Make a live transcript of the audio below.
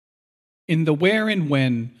In the where and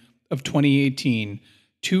when of 2018,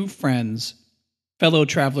 two friends, fellow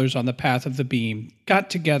travelers on the path of the beam, got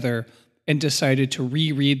together and decided to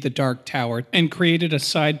reread The Dark Tower and created a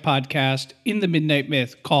side podcast in the Midnight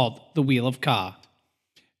Myth called The Wheel of Ka.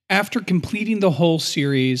 After completing the whole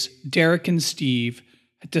series, Derek and Steve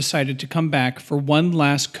had decided to come back for one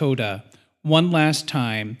last coda, one last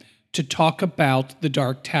time, to talk about The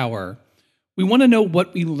Dark Tower. We want to know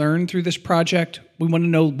what we learned through this project, we want to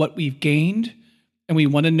know what we've gained, and we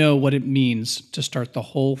want to know what it means to start the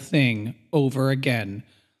whole thing over again.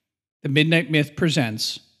 The Midnight Myth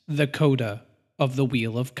presents the Coda of the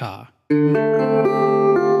Wheel of Ka.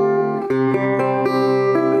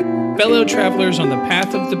 Fellow travelers on the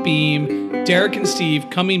path of the beam, Derek and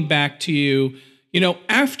Steve coming back to you. You know,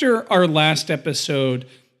 after our last episode,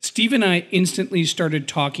 Steve and I instantly started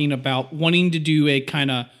talking about wanting to do a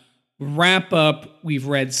kind of wrap up. We've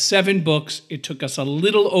read 7 books. It took us a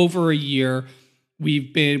little over a year.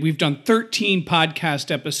 We've done 13 podcast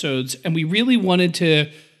episodes, and we really wanted to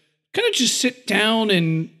kind of just sit down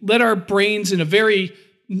and let our brains in a very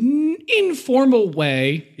informal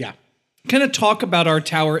way, kind of talk about our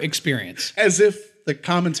tower experience. As if the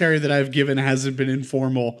commentary that I've given hasn't been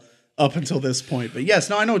informal up until this point. But yes,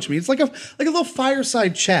 no, I know what you mean. It's like a little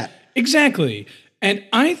fireside chat. Exactly. And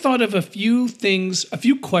I thought of a few things, a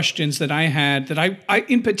few questions that I had that I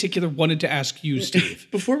in particular wanted to ask you, Steve.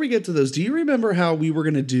 Before we get to those, do you remember how we were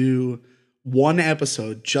going to do one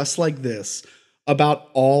episode just like this about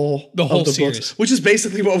all the whole of the series, books, which is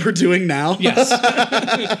basically what we're doing now? Yes.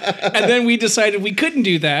 And then we decided we couldn't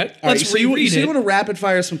do that. Let's reread it. You want to rapid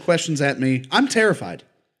fire some questions at me? I'm terrified.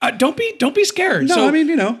 Don't be scared. No, so, I mean,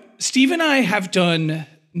 you know. Steve and I have done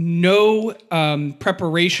no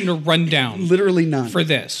preparation or rundown. Literally none. For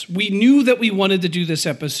this. We knew that we wanted to do this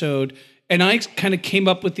episode, and I kind of came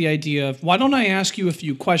up with the idea of, why don't I ask you a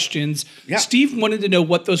few questions? Yeah. Steve wanted to know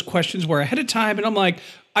what those questions were ahead of time, and I'm like,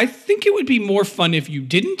 I think it would be more fun if you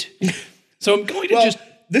didn't. So I'm going to just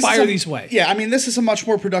fire these away. Yeah, I mean, this is a much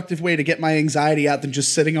more productive way to get my anxiety out than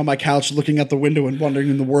just sitting on my couch looking out the window and wondering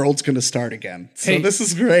when the world's going to start again. So this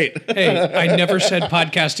is great. Hey, I never said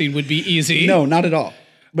podcasting would be easy. No, not at all.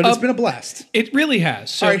 But it's been a blast. It really has.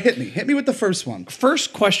 So, all right, hit me. Hit me with the first one.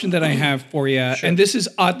 First question that I have for you, and this is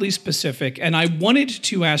oddly specific, and I wanted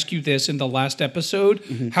to ask you this in the last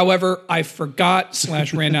episode. However, I forgot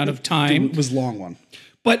 / ran out of time. It was a long one.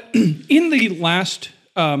 But in the last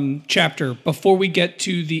chapter, before we get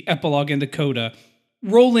to the epilogue and the coda,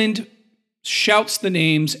 Roland shouts the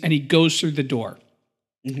names and he goes through the door.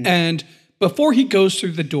 And before he goes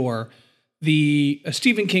through the door,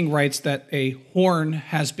 Stephen King writes that a horn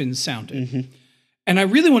has been sounded. And I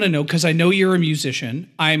really want to know, because I know you're a musician.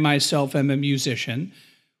 I myself am a musician.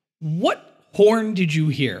 What horn did you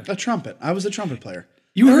hear? A trumpet. I was a trumpet player.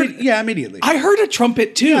 You heard? Yeah, immediately. I heard a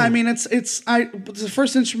trumpet too. Yeah, I mean, it's the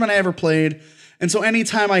first instrument I ever played. And so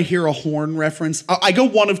anytime I hear a horn reference, I go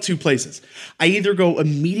one of two places. I either go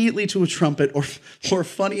immediately to a trumpet or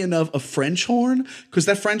funny enough, a French horn, because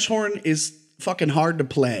that French horn is fucking hard to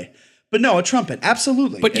play. But no, a trumpet,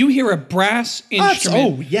 absolutely. But you hear a brass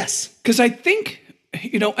instrument. Oh, yes. Because I think,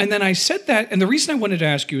 and then I said that, and the reason I wanted to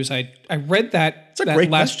ask you is I read that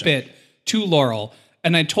last bit to Laurel,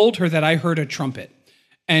 and I told her that I heard a trumpet.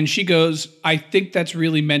 And she goes, I think that's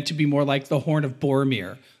really meant to be more like the horn of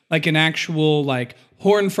Boromir, like an actual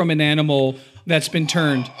horn from an animal that's been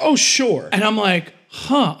turned. Oh, sure. And I'm like,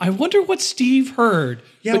 I wonder what Steve heard.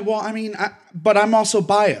 Yeah, well, I mean, but I'm also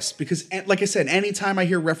biased because, like I said, anytime I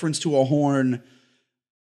hear reference to a horn,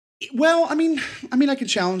 well, I mean, I can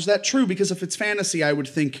challenge that. True, because if it's fantasy, I would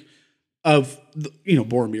think of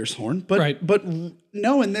Boromir's horn. But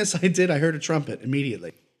no, in this, I heard a trumpet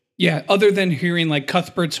immediately. Yeah, other than hearing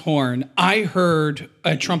Cuthbert's horn, I heard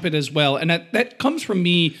a trumpet as well. And that comes from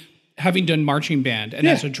me having done marching band. And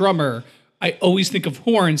as a drummer, I always think of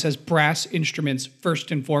horns as brass instruments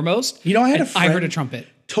first and foremost. I heard a trumpet.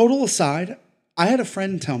 Total aside, I had a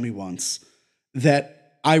friend tell me once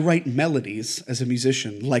that I write melodies as a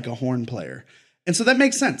musician like a horn player. And so that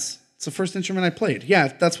makes sense. It's the first instrument I played. Yeah,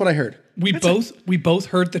 that's what I heard. We both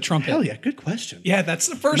heard the trumpet. Hell yeah, good question. Yeah, that's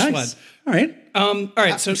the first one. All right. All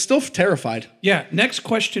right. So I'm still terrified. Yeah. Next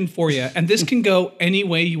question for you, and this can go any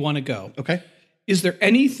way you want to go. Okay. Is there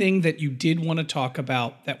anything that you did want to talk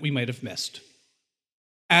about that we might have missed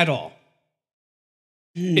at all?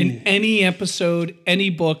 In any episode, any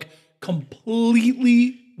book,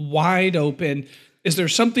 completely wide open. Is there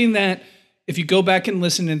something that, if you go back and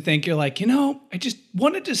listen and think, you're like, I just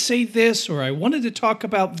wanted to say this, or I wanted to talk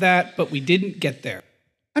about that, but we didn't get there?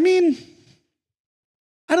 I mean,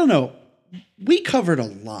 I don't know. We covered a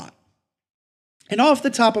lot. And off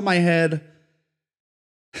the top of my head,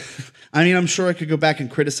 I mean, I'm sure I could go back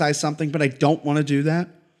and criticize something, but I don't want to do that.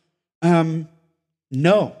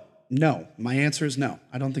 No. My answer is no.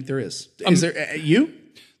 I don't think there is. Is there you?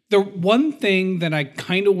 The one thing that I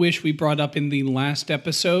kind of wish we brought up in the last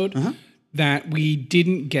episode that we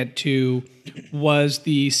didn't get to was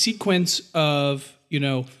the sequence of,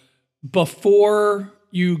 before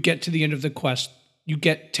you get to the end of the quest, you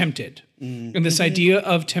get tempted. And this idea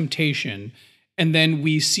of temptation. And then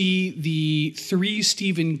we see the 3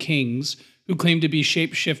 Stephen Kings who claim to be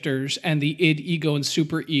shapeshifters and the id, ego, and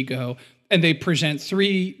superego. And they present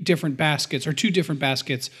 3 different baskets or 2 different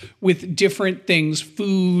baskets with different things,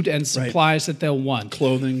 food and supplies that they'll want.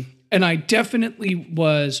 Clothing. And I definitely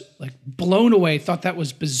was like blown away, thought that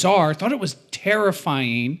was bizarre, thought it was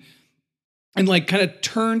terrifying, and like kind of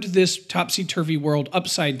turned this topsy-turvy world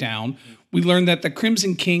upside down. We learned that the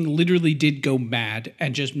Crimson King literally did go mad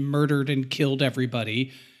and just murdered and killed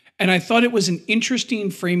everybody. And I thought it was an interesting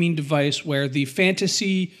framing device where the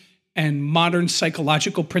fantasy and modern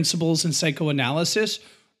psychological principles and psychoanalysis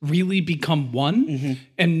really become one.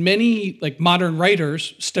 And many like modern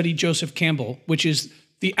writers study Joseph Campbell, which is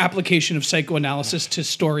the application of psychoanalysis to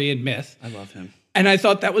story and myth. I love him. And I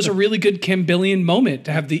thought that was a really good Campbellian moment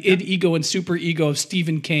to have the id, ego, and superego of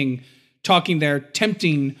Stephen King talking there,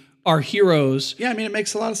 tempting our heroes. Yeah, I mean, it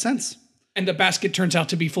makes a lot of sense. And the basket turns out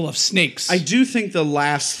to be full of snakes. I do think the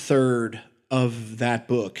last third of that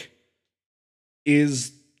book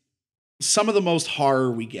is some of the most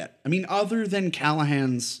horror we get. I mean, other than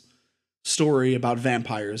Callahan's story about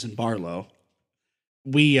vampires in Barlow,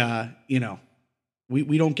 we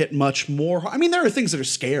don't get much more. I mean, there are things that are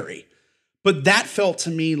scary, but that felt to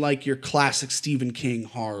me like your classic Stephen King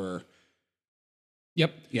horror.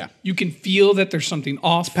 Yep. Yeah. You can feel that there's something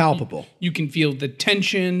off. It's palpable. You can feel the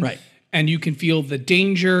tension. Right. And you can feel the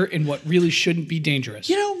danger in what really shouldn't be dangerous.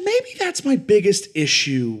 Maybe that's my biggest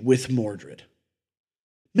issue with Mordred.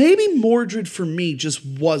 Maybe Mordred for me just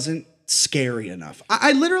wasn't scary enough.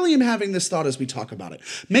 I literally am having this thought as we talk about it.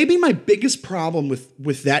 Maybe my biggest problem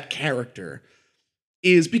with that character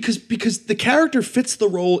is because the character fits the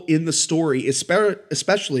role in the story,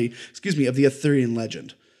 especially, of the Arthurian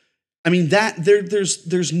legend. I mean, that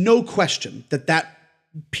there's no question that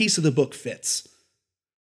piece of the book fits.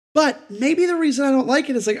 But maybe the reason I don't like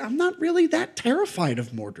it is like I'm not really that terrified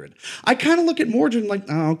of Mordred. I kind of look at Mordred like,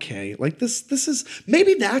 oh, okay, like this is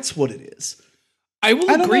maybe that's what it is. I will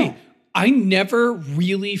agree. I never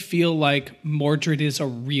really feel like Mordred is a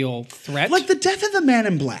real threat. Like the death of the Man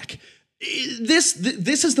in Black. This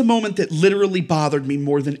is the moment that literally bothered me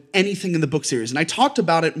more than anything in the book series, and I talked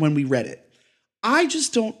about it when we read it. I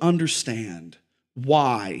just don't understand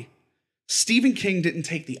why Stephen King didn't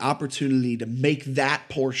take the opportunity to make that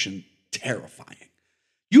portion terrifying.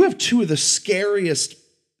 You have 2 of the scariest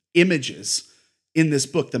images in this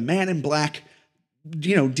book. The Man in Black,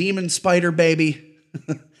 demon spider baby.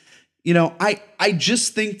 I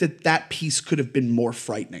just think that piece could have been more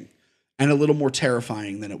frightening and a little more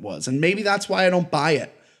terrifying than it was. And maybe that's why I don't buy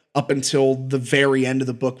it up until the very end of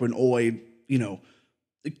the book when Oid,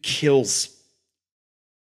 kills.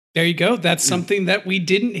 There you go. That's something that we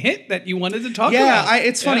didn't hit that you wanted to talk about. Yeah,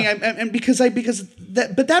 it's funny, and because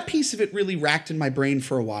that piece of it really racked in my brain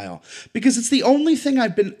for a while because it's the only thing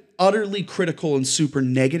I've been utterly critical and super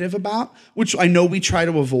negative about, which I know we try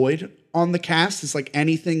to avoid on the cast. It's like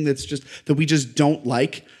anything that's just that we just don't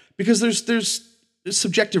like because there's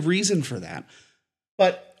subjective reason for that,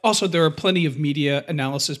 but. Also, there are plenty of media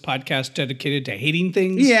analysis podcasts dedicated to hating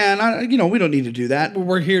things. Yeah, and we don't need to do that.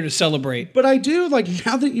 We're here to celebrate. But I do like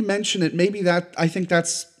now that you mention it. Maybe I think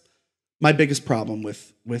that's my biggest problem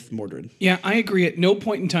with Mordred. Yeah, I agree. At no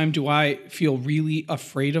point in time do I feel really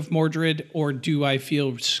afraid of Mordred, or do I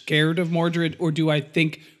feel scared of Mordred, or do I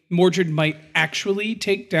think Mordred might actually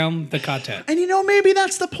take down the Coda. And maybe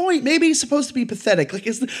that's the point. Maybe he's supposed to be pathetic. Like,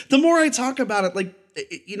 the more I talk about it, like,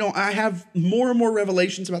 I have more and more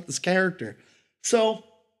revelations about this character. So,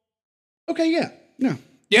 okay, yeah.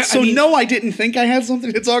 Yeah. So, no, I didn't think I had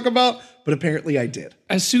something to talk about, but apparently I did.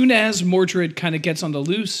 As soon as Mordred kind of gets on the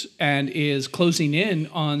loose and is closing in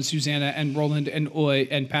on Susanna and Roland and Oy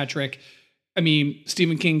and Patrick,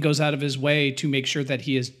 Stephen King goes out of his way to make sure that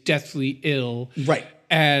he is deathly ill. Right.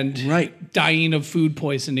 And dying of food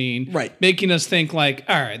poisoning. Right. Making us think like,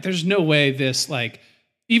 all right, there's no way this, like,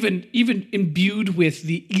 even imbued with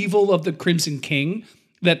the evil of the Crimson King,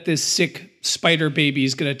 that this sick spider baby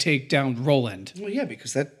is going to take down Roland. Well, yeah,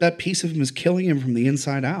 because that piece of him is killing him from the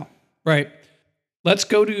inside out. Right. Let's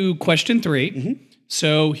go to question 3. Mm-hmm.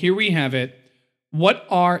 So here we have it. What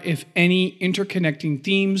are, if any, interconnecting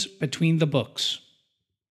themes between the books?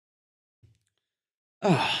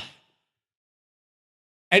 Ah,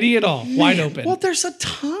 Any at all, wide man. open. Well, there's a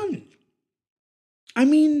ton. I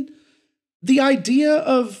mean, the idea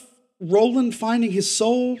of Roland finding his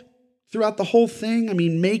soul throughout the whole thing. I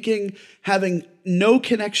mean, having no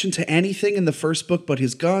connection to anything in the first book but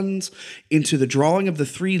his guns, into the drawing of the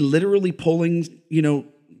three literally pulling,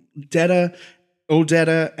 Odetta,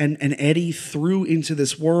 and Eddie through into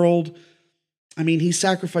this world. I mean, he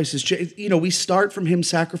sacrifices, we start from him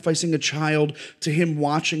sacrificing a child to him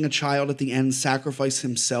watching a child at the end sacrifice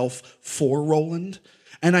himself for Roland.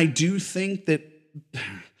 And I do think that,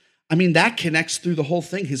 I mean, that connects through the whole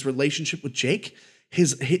thing. His relationship with Jake,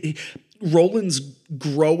 his Roland's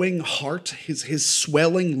growing heart, his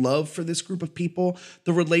swelling love for this group of people,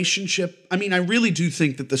 the relationship. I mean, I really do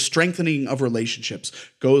think that the strengthening of relationships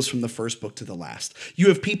goes from the first book to the last. You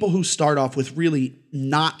have people who start off with really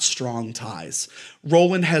not strong ties.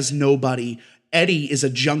 Roland has nobody. Eddie is a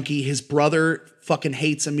junkie. His brother fucking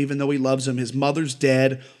hates him even though he loves him. His mother's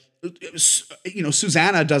dead.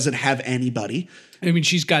 Susanna doesn't have anybody. I mean,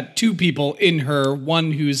 she's got two people in her,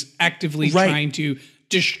 one who's actively trying to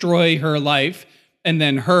destroy her life, and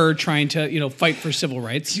then her trying to, fight for civil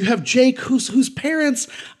rights. You have Jake, whose parents,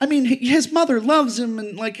 I mean, his mother loves him,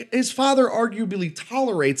 and his father arguably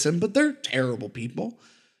tolerates him, but they're terrible people.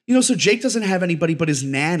 So Jake doesn't have anybody but his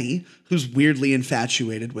nanny, who's weirdly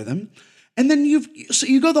infatuated with him. And then you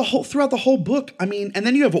go throughout the whole book. I mean, and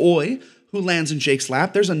then you have Oy, who lands in Jake's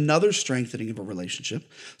lap. There's another strengthening of a relationship.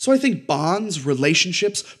 So I think bonds,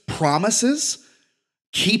 relationships, promises,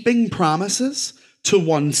 keeping promises to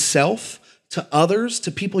oneself, to others,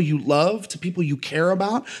 to people you love, to people you care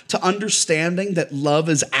about, to understanding that love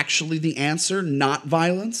is actually the answer, not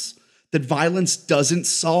violence, that violence doesn't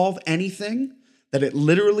solve anything, that it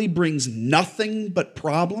literally brings nothing but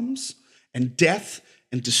problems and death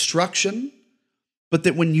and destruction. But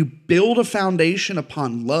that when you build a foundation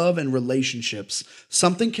upon love and relationships,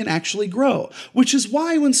 something can actually grow. Which is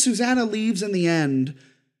why when Susanna leaves in the end,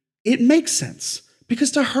 it makes sense.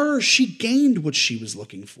 Because to her, she gained what she was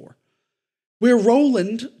looking for. Where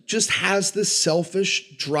Roland just has this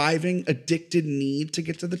selfish, driving, addicted need to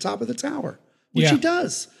get to the top of the tower. Which he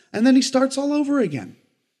does. And then he starts all over again.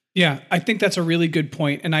 Yeah, I think that's a really good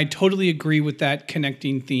point, and I totally agree with that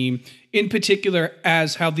connecting theme, in particular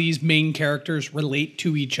as how these main characters relate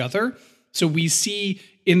to each other. So we see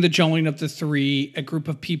in the joining of the three a group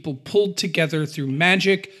of people pulled together through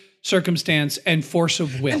magic, circumstance, and force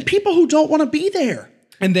of will. And people who don't want to be there.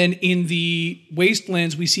 And then in the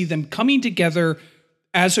Wastelands, we see them coming together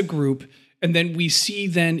as a group. And then we see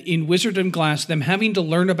then in Wizard and Glass, them having to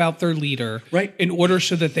learn about their leader in order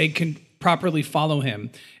so that they can properly follow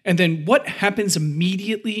him. And then what happens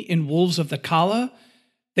immediately in Wolves of the Kala?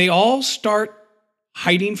 They all start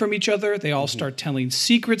hiding from each other. They all start telling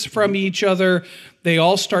secrets from each other. They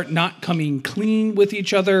all start not coming clean with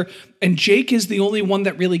each other. And Jake is the only one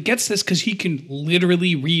that really gets this because he can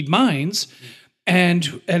literally read minds.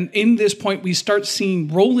 And in this point, we start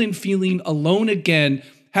seeing Roland feeling alone again,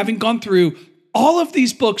 having gone through all of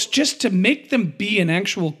these books just to make them be an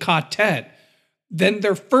actual quartet. Then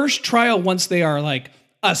their first trial, once they are like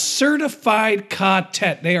a certified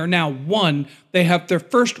quartet, they are now one. They have their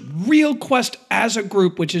first real quest as a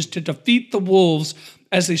group, which is to defeat the wolves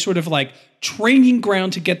as they sort of like training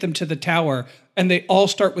ground to get them to the tower. And they all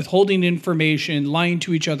start withholding information, lying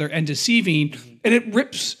to each other, and deceiving. And it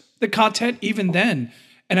rips the quartet even then.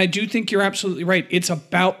 And I do think you're absolutely right. It's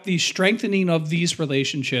about the strengthening of these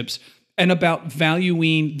relationships and about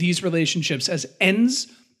valuing these relationships as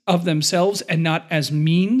ends of themselves and not as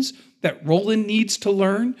means that Roland needs to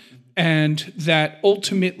learn. And that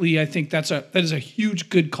ultimately, I think that is a huge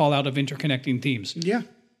good call out of interconnecting themes. Yeah.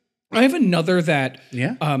 I have another that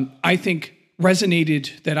I think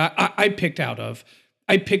resonated that I picked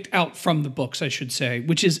out from the books, I should say,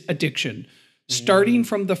 which is addiction. Starting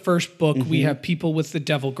from the first book, we have people with the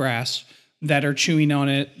devil grass that are chewing on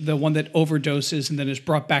it, the one that overdoses and then is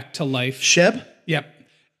brought back to life. Sheb? Yep.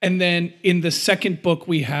 And then in the second book,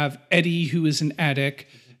 we have Eddie, who is an addict,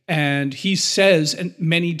 and he says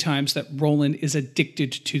many times that Roland is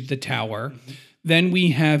addicted to the tower. Then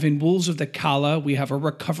we have in Wolves of the Kala, we have a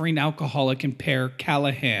recovering alcoholic in Pear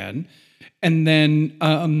Callahan. And then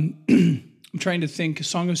I'm trying to think,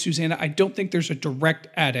 Song of Susanna, I don't think there's a direct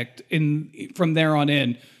addict from there on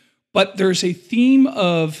in, but there's a theme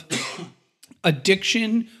of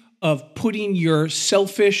addiction, of putting your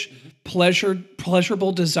selfish,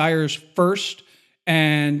 pleasurable desires first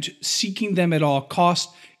and seeking them at all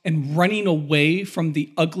costs and running away from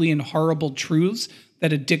the ugly and horrible truths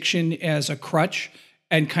that addiction as a crutch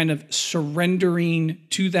and kind of surrendering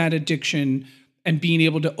to that addiction and being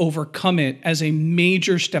able to overcome it as a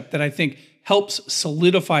major step that I think helps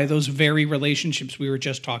solidify those very relationships we were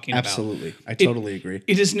just talking about. Absolutely. I totally agree.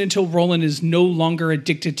 It isn't until Roland is no longer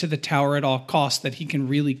addicted to the tower at all costs that he can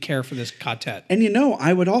really care for this quartet. And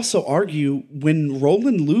I would also argue when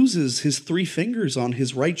Roland loses his 3 fingers on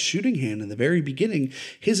his right shooting hand in the very beginning,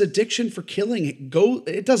 his addiction for killing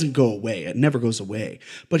it doesn't go away. It never goes away.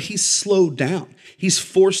 But he's slowed down. He's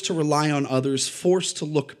forced to rely on others, forced to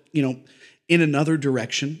look, in another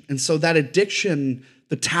direction. And so that addiction,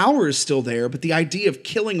 the tower is still there, but the idea of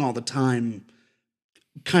killing all the time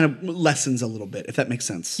kind of lessens a little bit, if that makes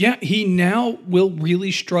sense. Yeah, he now will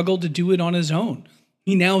really struggle to do it on his own.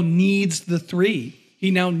 He now needs the 3.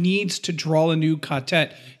 He now needs to draw a new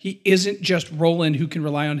quartet. He isn't just Roland who can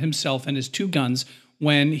rely on himself and his 2 guns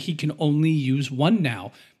when he can only use 1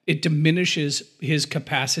 now. It diminishes his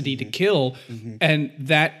capacity to kill, and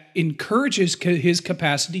that encourages his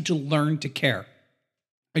capacity to learn to care.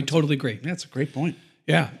 I totally agree. Yeah, that's a great point.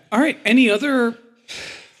 Yeah. All right. Any other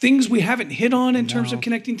things we haven't hit on in terms of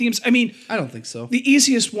connecting themes? I mean, I don't think so. The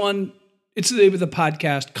easiest one, it's the name of the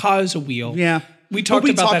podcast, Cause a Wheel. Yeah. We talk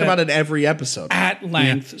about it every episode. At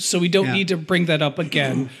length, so we don't need to bring that up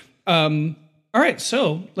again. All right.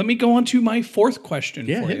 So let me go on to my 4th question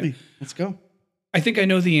for hit you. me. Let's go. I think I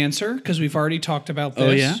know the answer because we've already talked about this. Oh,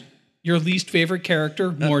 yeah? Your least favorite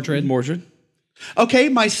character, Mordred. Mordred. Okay,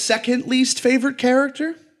 my second least favorite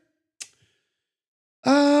character?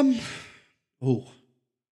 Oh,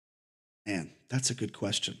 man, that's a good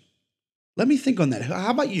question. Let me think on that. How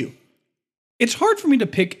about you? It's hard for me to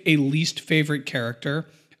pick a least favorite character.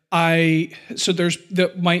 My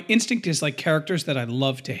instinct is like characters that I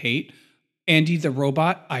love to hate. Andy the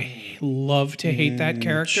robot, I love to hate that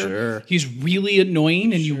character. Sure. He's really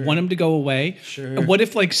annoying and you want him to go away. Sure. And what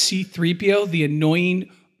if like C-3PO, the annoying,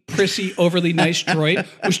 prissy, overly nice droid,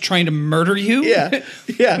 was trying to murder you? Yeah.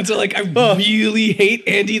 Yeah. And so like I really hate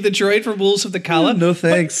Andy the droid from Wolves of the Kala. No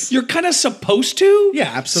thanks. But you're kind of supposed to.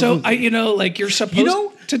 Yeah, absolutely. So you're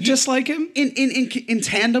supposed to dislike him. In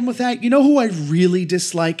tandem with that, who I really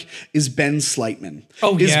dislike is Ben Slightman.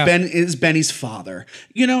 Oh, yeah. Is Benny's father.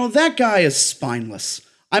 That guy is spineless.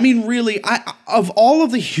 I mean, really, of all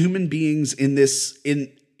of the human beings in this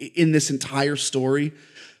entire story,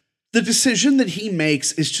 the decision that he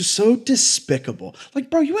makes is just so despicable. Like,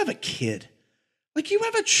 bro, you have a kid. Like, you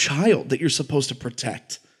have a child that you're supposed to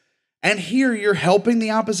protect. And here you're helping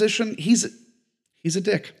the opposition. He's a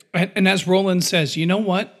dick. And as Roland says, you know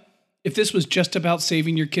what? If this was just about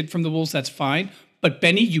saving your kid from the wolves, that's fine. But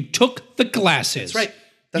Benny, you took the glasses.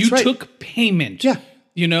 That's right. You took payment. Yeah.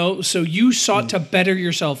 So you sought to better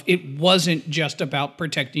yourself. It wasn't just about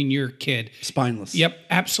protecting your kid. Spineless. Yep,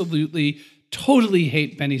 absolutely. Totally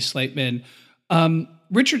hate Benny Slightman.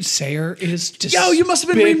 Richard Sayre is despicable. Yo, you must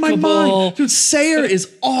have been reading my mind. Dude, Sayre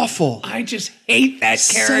is awful. I just hate that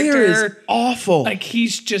character. Sayre is awful. Like,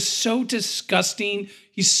 he's just so disgusting.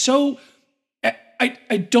 He's so...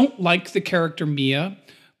 I don't like the character Mia,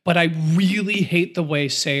 but I really hate the way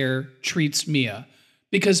Sayre treats Mia.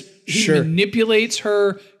 Because he manipulates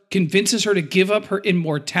her, convinces her to give up her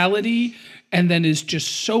immortality, and then is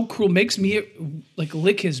just so cruel. Makes Mia like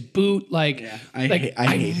lick his boot. I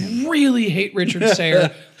hate him. Really hate Richard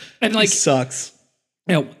Sayre. And he sucks.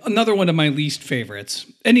 Another one of my least favorites.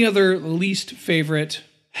 Any other least favorite?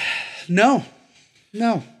 No.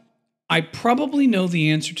 I probably know the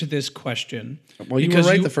answer to this question. Well, you were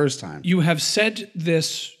right the first time. You have said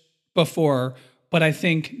this before, but I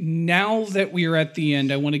think now that we are at the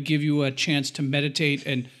end, I want to give you a chance to meditate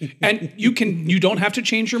and you don't have to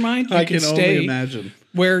change your mind. You can stay only imagine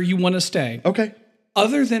where you want to stay. Okay.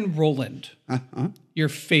 Other than Roland, your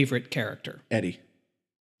favorite character? Eddie.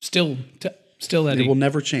 Still Eddie. It will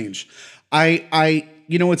never change.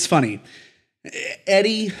 It's funny.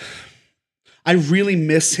 Eddie, I really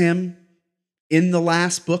miss him in the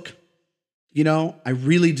last book. I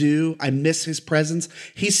really do. I miss his presence.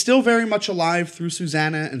 He's still very much alive through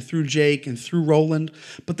Susanna and through Jake and through Roland.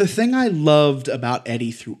 But the thing I loved about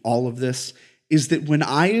Eddie through all of this is that when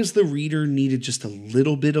I, as the reader, needed just a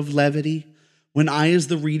little bit of levity, when I, as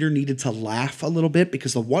the reader, needed to laugh a little bit,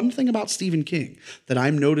 because the one thing about Stephen King that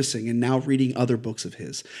I'm noticing and now reading other books of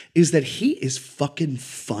his is that he is fucking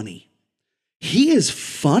funny. He is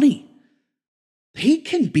funny. He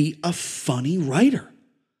can be a funny writer.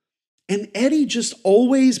 And Eddie just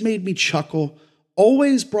always made me chuckle,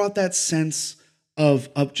 always brought that sense of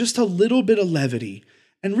just a little bit of levity.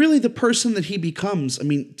 And really the person that he becomes,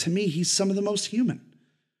 to me, he's some of the most human.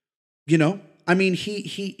 He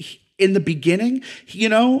in the beginning,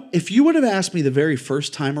 if you would have asked me the very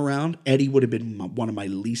first time around, Eddie would have been one of my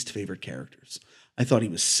least favorite characters. I thought he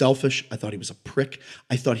was selfish. I thought he was a prick.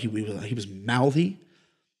 I thought he was mouthy.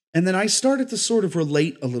 And then I started to sort of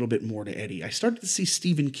relate a little bit more to Eddie. I started to see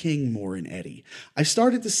Stephen King more in Eddie. I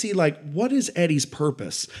started to see, like, what is Eddie's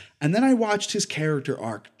purpose? And then I watched his character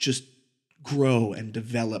arc just grow and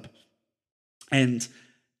develop. And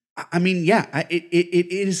I mean, yeah,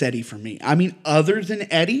 it is Eddie for me. I mean, other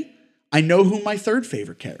than Eddie, I know who my third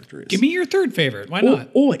favorite character is. Give me your third favorite. Why not?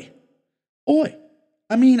 Oi.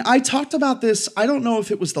 I mean, I talked about this. I don't know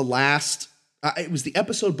if it was the last. It was the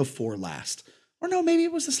episode before last. Or no, maybe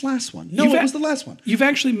it was this last one. No, it was the last one. You've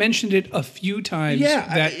actually mentioned it a few times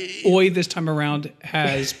that Oi this time around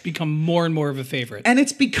has become more and more of a favorite. And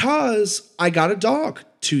it's because I got a dog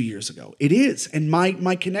 2 years ago. It is. And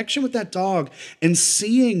my connection with that dog and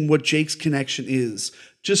seeing what Jake's connection is,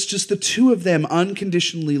 just the two of them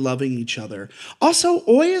unconditionally loving each other. Also,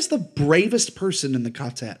 Oi is the bravest person in the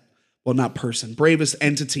quartet. Well, not person, bravest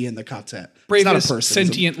entity in the quartet. Bravest it's not a person,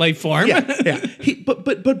 sentient life form. Yeah.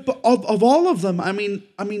 But of all of them, I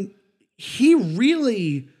mean, he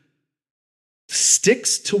really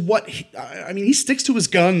sticks to he sticks to his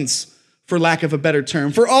guns, for lack of a better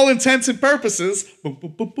term, for all intents and purposes. Boom,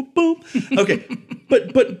 boom, boom, boom, boom. Okay,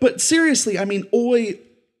 but seriously, I mean, Oi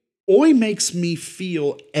makes me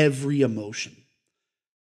feel every emotion.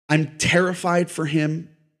 I'm terrified for him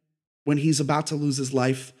when he's about to lose his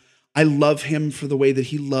life. I love him for the way that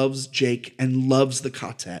he loves Jake and loves the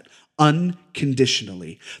quartet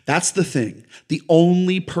unconditionally. That's the thing. The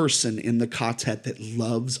only person in the quartet that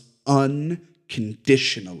loves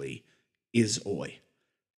unconditionally is Oi.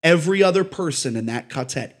 Every other person in that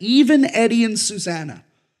quartet, even Eddie and Susanna,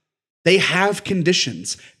 they have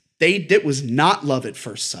conditions. It was not love at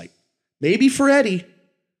first sight. Maybe for Eddie,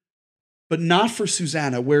 but not for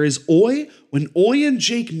Susanna. Whereas when Oi and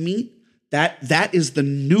Jake meet, that is the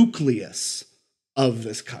nucleus of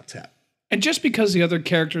this quartet. And just because the other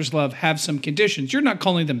characters love have some conditions, you're not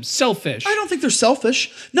calling them selfish. I don't think they're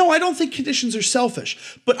selfish. No, I don't think conditions are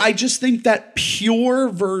selfish. But I just think that pure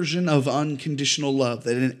version of unconditional love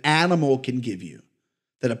that an animal can give you,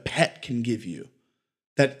 that a pet can give you,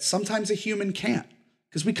 that sometimes a human can't,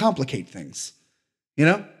 because we complicate things. You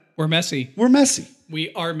know? We're messy. We're messy.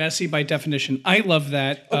 We are messy by definition. I love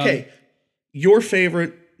that. Okay. Your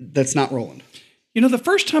favorite that's not Roland. You know, the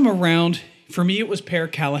first time around, for me, it was Per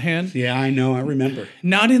Callahan. Yeah, I know. I remember.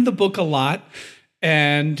 Not in the book a lot.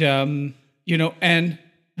 And, and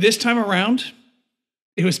this time around,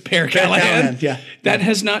 it was Per Callahan. Yeah. That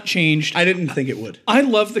has not changed. I didn't think it would. I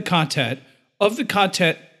love the quartet. Of the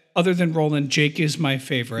quartet, other than Roland, Jake is my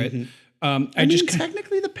favorite. Mm-hmm.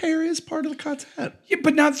 Technically the pair is part of the quartet. Yeah,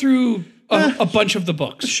 but not through a bunch of the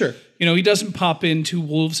books. Sure. You know, he doesn't pop into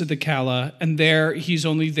Wolves of the Calla, and there he's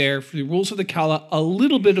only there for the Rules of the Calla, a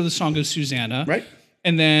little bit of the Song of Susanna. Right.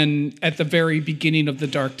 And then at the very beginning of the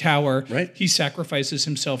Dark Tower, right, he sacrifices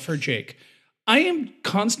himself for Jake. I am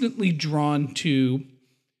constantly drawn to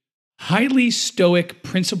highly stoic,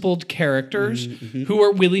 principled characters who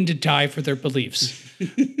are willing to die for their beliefs.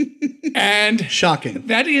 And shocking.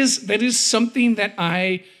 That is something that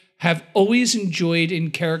I have always enjoyed in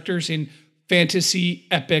characters in fantasy,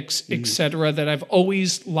 epics, etc. That I've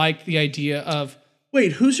always liked the idea of.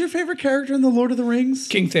 Wait, who's your favorite character in The Lord of the Rings?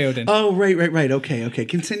 King Theoden. Oh, right. Okay.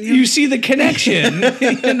 Continue. You see the connection.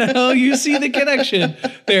 You see the connection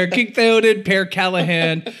there. King Theoden, Per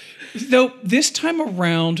Callahan. Though this time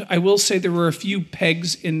around, I will say there were a few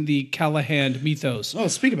pegs in the Callahan mythos. Oh,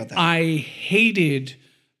 speak about that. I hated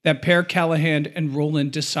that Per Callahan and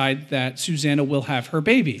Roland decide that Susanna will have her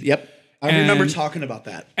baby. Yep. I remember talking about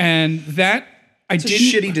that. And that it's a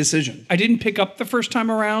shitty decision. I didn't pick up the first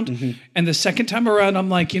time around. And the second time around, I'm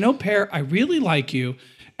like, Per, I really like you.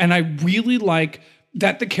 And I really like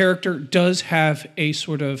that the character does have a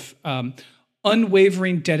sort of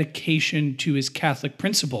unwavering dedication to his Catholic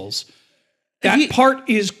principles. That part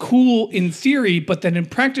is cool in theory, but then in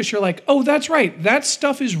practice, you're like, oh, that's right. That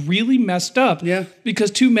stuff is really messed up. Yeah.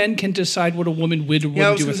 Because two men can decide what a woman would or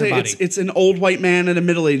wouldn't do with her body. It's an old white man and a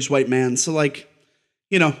middle-aged white man. So,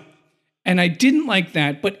 And I didn't like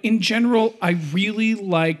that. But in general, I really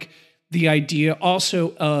like the idea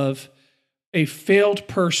also of a failed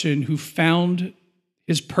person who found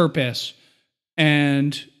his purpose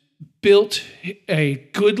and built a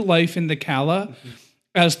good life in the Calla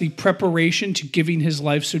as the preparation to giving his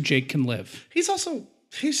life so Jake can live. He's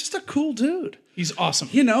just a cool dude. He's awesome.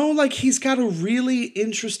 He's got a really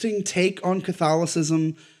interesting take on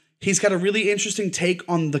Catholicism. He's got a really interesting take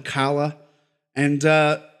on the Calla. And,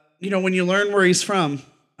 when you learn where he's from,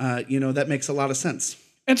 that makes a lot of sense.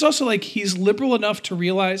 And it's also like he's liberal enough to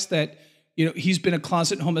realize that, he's been a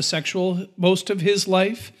closet homosexual most of his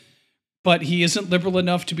life. but he isn't liberal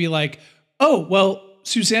enough to be like, oh, well,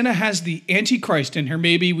 Susanna has the Antichrist in her.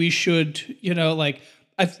 Maybe we should,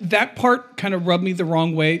 that part kind of rubbed me the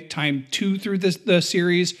wrong way. Time 2 through the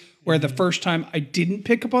series, where the first time I didn't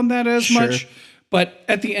pick up on that as much. But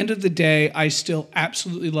at the end of the day, I still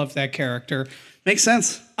absolutely love that character. Makes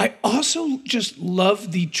sense. I also just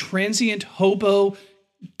love the transient hobo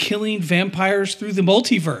killing vampires through the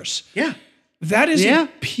multiverse. Yeah. That is a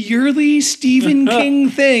purely Stephen King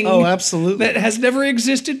thing. Oh, absolutely. That has never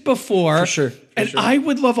existed before. For sure. I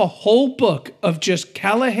would love a whole book of just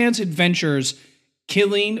Callahan's adventures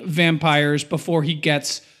killing vampires before he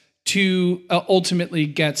gets to ultimately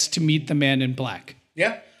gets to meet the Man in Black.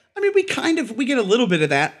 Yeah. I mean, we get a little bit of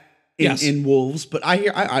that in Wolves, but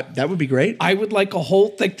I that would be great. I would like a whole,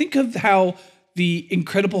 think of how the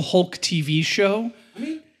Incredible Hulk TV show,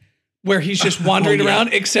 where he's just wandering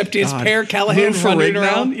around, except his pair Callahan wandering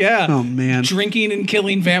around. Yeah. Oh, man. Drinking and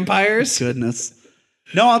killing vampires. Goodness.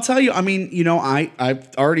 No, I'll tell you, I mean,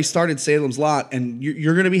 I've already started Salem's Lot, and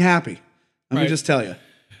you're going to be happy. Let me just tell you.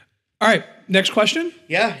 All right. Next question.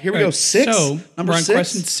 Yeah, here we go. 6. So Number we're on 6?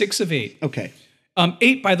 question 6 of 8. Okay.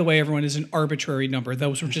 8, by the way, everyone, is an arbitrary number.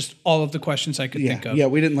 Those were just all of the questions I could think of. Yeah,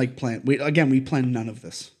 we didn't plan. We planned none of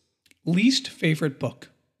this. Least favorite book.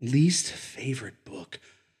 Least favorite book.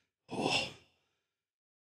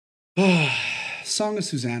 Song of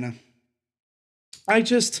Susanna.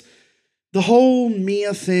 The whole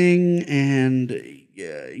Mia thing and,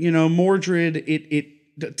 Mordred,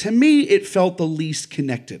 to me, it felt the least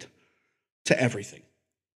connected to everything.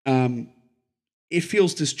 It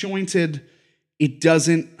feels disjointed. It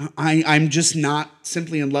doesn't, I'm just not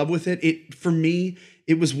simply in love with it. For me,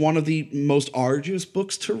 it was one of the most arduous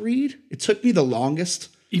books to read. It took me the longest.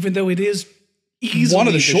 Even though it is easily one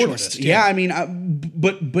of the shortest. Yeah, I mean,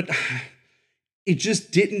 but it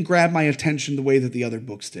just didn't grab my attention the way that the other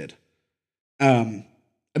books did.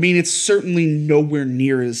 I mean, it's certainly nowhere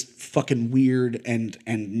near as fucking weird and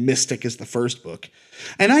mystic as the first book.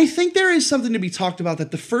 And I think there is something to be talked about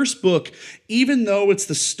that the first book, even though it's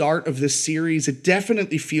the start of this series, it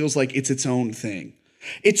definitely feels like it's its own thing.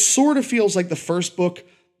 It sort of feels like the first book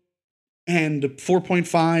and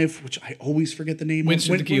 4.5, which I always forget the name. Winds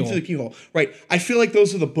Through the Keyhole. Right. I feel like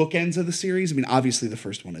those are the bookends of the series. I mean, obviously the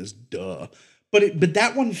first one is duh. But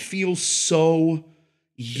that one feels so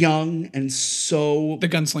young and so... The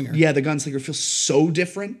Gunslinger. Yeah, the Gunslinger feels so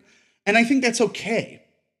different. And I think that's okay.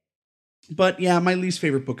 But yeah, my least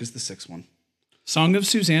favorite book is the 6th one. Song of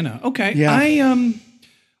Susanna. Okay. Yeah.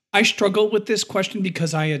 I struggle with this question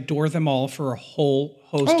because I adore them all for a whole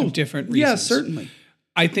host of different reasons. Yeah, certainly.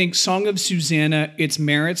 I think Song of Susanna, its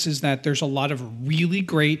merits is that there's a lot of really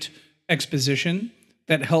great exposition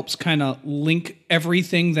that helps kind of link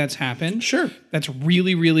everything that's happened. Sure. That's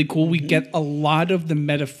really, really cool. We get a lot of the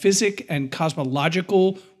metaphysic and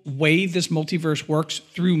cosmological way this multiverse works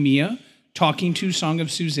through Mia talking to Song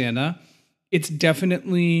of Susanna. It's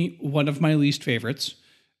definitely one of my least favorites.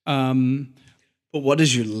 But what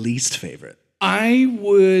is your least favorite?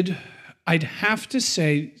 I'd have to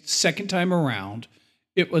say, second time around,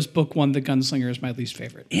 it was book 1, The Gunslinger, is my least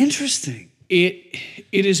favorite. Interesting. It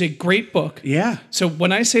is a great book. Yeah. So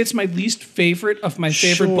when I say it's my least favorite of my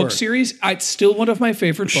favorite book series, it's still one of my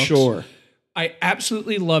favorite books. Sure. I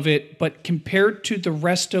absolutely love it, but compared to the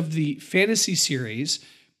rest of the fantasy series,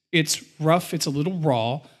 it's rough, it's a little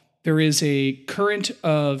raw. There is a current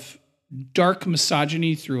of dark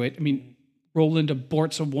misogyny through it. I mean, Roland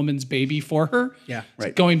aborts a woman's baby for her. Yeah,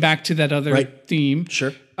 right. Going back to that other theme.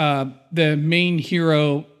 Sure. The main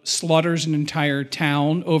hero slaughters an entire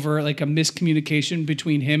town over like a miscommunication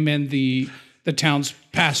between him and the town's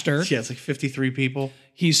pastor. Yeah, it's like 53 people.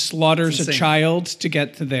 He slaughters a child to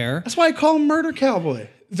get to there. That's why I call him Murder Cowboy.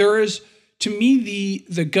 There is, to me,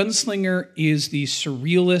 the Gunslinger is the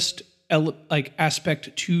surrealist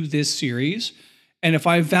aspect to this series. And if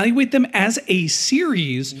I evaluate them as a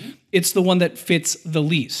series, it's the one that fits the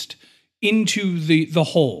least into the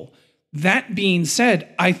whole. That being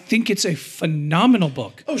said, I think it's a phenomenal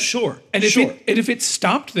book. Oh, sure. And if it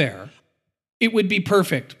stopped there, it would be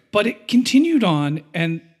perfect. But it continued on,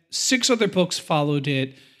 and 6 other books followed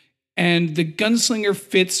it. And the Gunslinger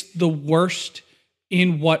fits the worst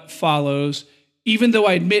in what follows, even though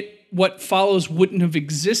I admit what follows wouldn't have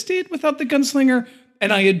existed without the Gunslinger.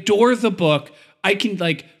 And I adore the book. I can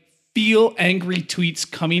feel angry tweets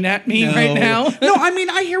coming at me right now. No, I mean,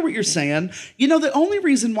 I hear what you're saying. You know, the only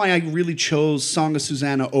reason why I really chose Song of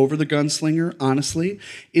Susanna over The Gunslinger, honestly,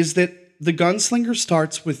 is that The Gunslinger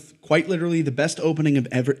starts with quite literally the best opening of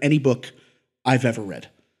any book I've ever read.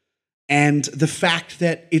 And the fact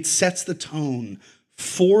that it sets the tone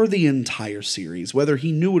for the entire series, whether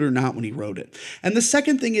he knew it or not when he wrote it. And the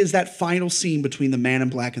second thing is that final scene between the Man in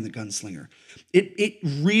Black and the gunslinger. It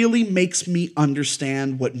really makes me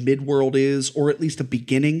understand what Midworld is, or at least a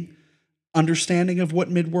beginning understanding of what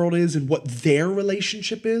Midworld is and what their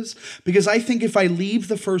relationship is. Because I think if I leave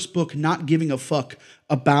the first book not giving a fuck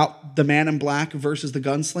about the Man in Black versus the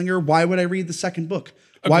gunslinger, why would I read the second book?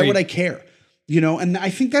 Agreed. Why would I care? You know, and I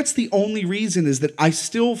think that's the only reason, is that I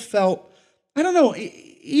still felt, I don't know,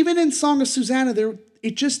 even in Song of Susanna,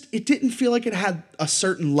 it didn't feel like it had a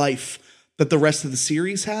certain life that the rest of the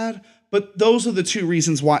series had. But those are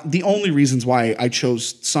the only reasons why I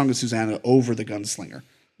chose Song of Susanna over the gunslinger.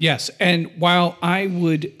 Yes, and while I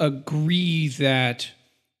would agree that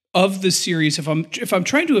of the series, if I'm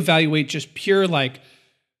trying to evaluate just pure like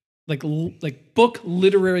book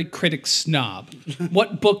literary critic snob,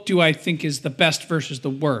 what book do I think is the best versus the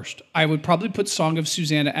worst? I would probably put Song of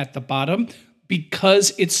Susanna at the bottom,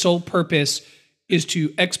 because its sole purpose is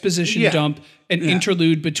to exposition dump an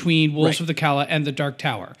interlude between Wolves of the Calla and the Dark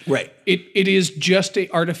Tower. Right. It is just a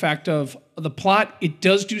artifact of the plot. It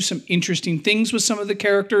does do some interesting things with some of the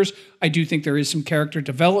characters. I do think there is some character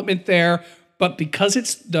development there, but because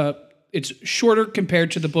it's shorter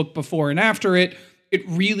compared to the book before and after it, it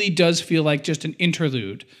really does feel like just an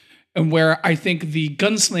interlude. And where I think the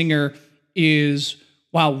gunslinger is,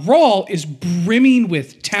 while Rawl is brimming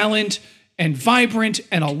with talent and vibrant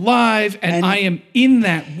and alive, and I am in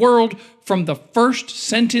that world from the first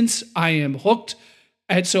sentence, I am hooked.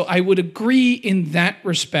 And so I would agree in that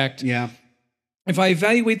respect. Yeah. If I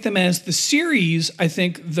evaluate them as the series, I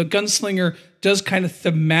think the gunslinger does kind of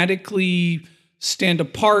thematically stand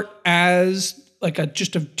apart as like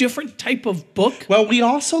just a different type of book. Well, we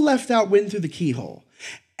also left out Wind Through the Keyhole,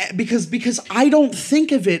 because I don't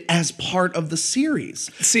think of it as part of the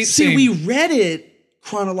series. See, we read it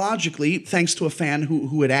chronologically, thanks to a fan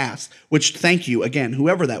who had asked, which, thank you again,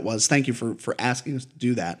 whoever that was, thank you for asking us to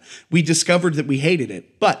do that. We discovered that we hated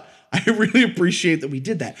it, but I really appreciate that we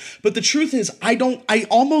did that. But the truth is, I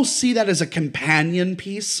almost see that as a companion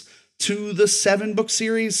piece to the 7-book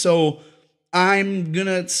series. So I'm going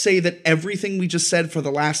to say that everything we just said for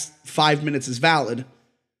the last 5 minutes is valid,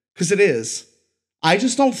 because it is. I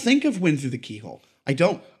just don't think of Wind Through the Keyhole. I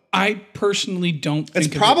don't. I personally don't think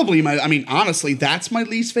it's probably honestly, that's my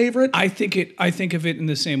least favorite. I think of it in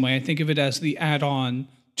the same way. I think of it as the add-on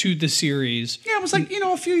to the series. Yeah, it was like,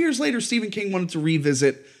 a few years later, Stephen King wanted to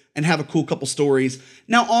revisit and have a cool couple stories.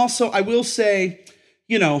 Now, also, I will say,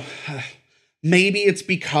 maybe it's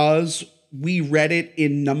because we read it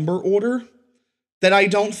in number order that I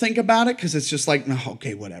don't think about it, because it's just like,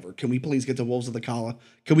 okay, whatever. Can we please get to Wolves of the Calla?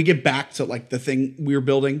 Can we get back to like the thing we were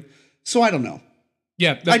building? So I don't know.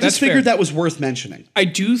 Yeah, I just figured that was worth mentioning. I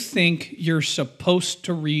do think you're supposed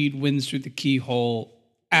to read Winds Through the Keyhole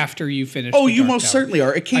after you finish. Oh, you most certainly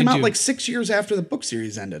are. It came out like 6 years after the book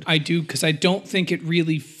series ended. I do, because I don't think it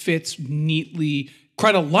really fits neatly.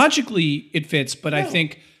 Chronologically, it fits, but I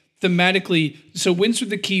think thematically, so Winds Through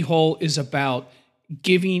the Keyhole is about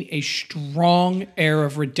giving a strong air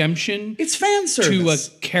of redemption. It's fan service.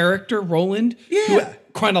 To a character, Roland, who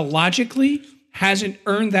chronologically hasn't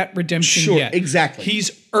earned that redemption yet. Exactly. He's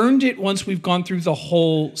earned it once we've gone through the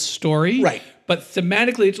whole story. Right. But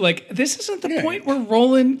thematically, it's like, this isn't the point where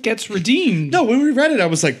Roland gets redeemed. No, when we read it, I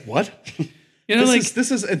was like, what?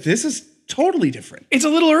 This is totally different. It's a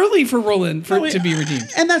little early for Roland to be redeemed.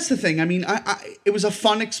 And that's the thing. I mean, it was a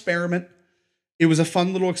fun experiment. It was a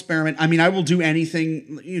fun little experiment. I mean, I will do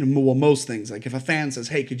anything, most things. Like if a fan says,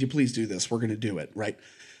 hey, could you please do this? We're going to do it, right?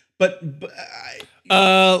 But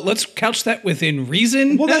let's couch that within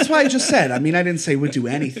reason. Well, that's why I just said. I mean, I didn't say we'd do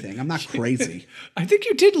anything. I'm not crazy. I think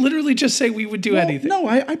you did literally just say we would do anything. No,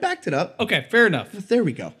 I backed it up. Okay, fair enough. There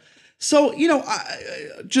we go. So,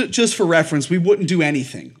 just for reference, we wouldn't do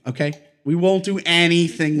anything, okay? We won't do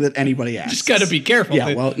anything that anybody asks. Just got to be careful.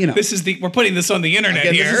 Yeah, well, we're putting this on the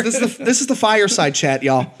internet here. This is the fireside chat,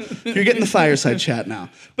 y'all. You're getting the fireside chat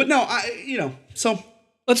now. But no, so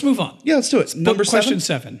let's move on. Yeah, let's do it. Number question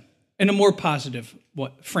 7. In a more positive,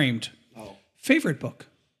 framed. Favorite book?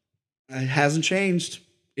 It hasn't changed.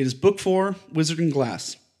 It is book 4, Wizard and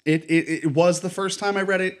Glass. It was the first time I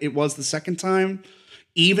read it. It was the second time.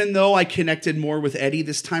 Even though I connected more with Eddie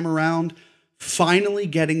this time around, finally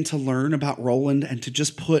getting to learn about Roland and to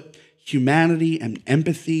just put humanity and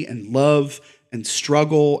empathy and love and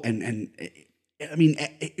struggle and I mean,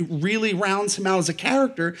 it really rounds him out as a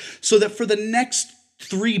character, so that for the next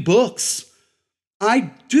 3 books,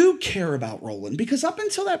 I do care about Roland, because up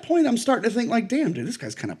until that point, I'm starting to think like, damn, dude, this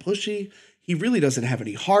guy's kind of pushy. He really doesn't have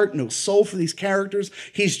any heart, no soul for these characters.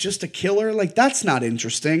 He's just a killer. Like, that's not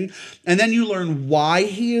interesting. And then you learn why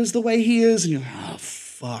he is the way he is, and you're like, oh,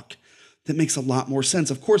 fuck. That makes a lot more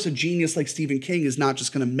sense. Of course, a genius like Stephen King is not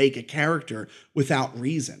just going to make a character without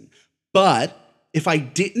reason. But if I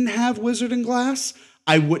didn't have Wizard and Glass,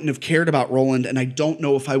 I wouldn't have cared about Roland, and I don't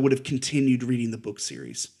know if I would have continued reading the book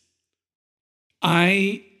series.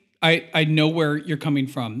 I know where you're coming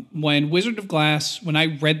from. When Wizard of Glass, when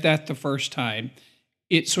I read that the first time,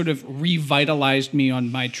 it sort of revitalized me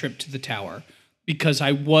on my trip to the tower because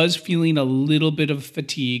I was feeling a little bit of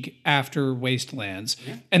fatigue after Wastelands.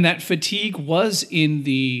 Yeah. And that fatigue was in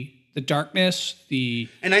the darkness,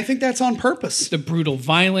 and I think that's on purpose. The brutal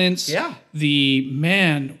violence. Yeah.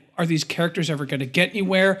 Man, are these characters ever going to get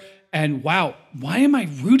anywhere? And wow, why am I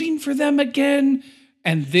rooting for them again?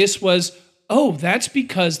 And this was, oh, that's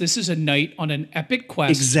because this is a knight on an epic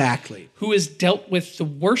quest. Exactly. Who has dealt with the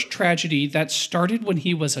worst tragedy that started when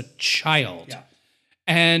he was a child. Yeah.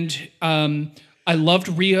 And I loved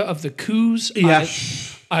Rhea of the Coups. Yeah.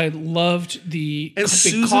 I loved the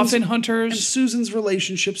big coffin hunters. And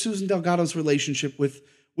Susan Delgado's relationship with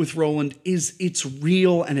Roland it's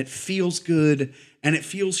real, and it feels good, and it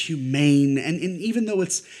feels humane. And even though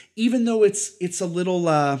it's a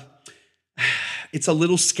little it's a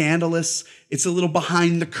little scandalous, it's a little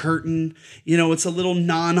behind the curtain, it's a little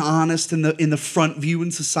non-honest in the front view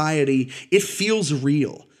in society, it feels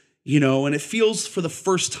real, and it feels for the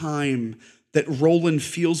first time that Roland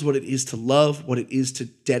feels what it is to love, what it is to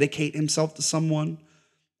dedicate himself to someone,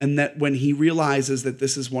 and that when he realizes that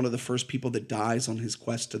this is one of the first people that dies on his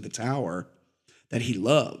quest to the tower that he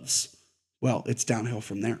loves, well, it's downhill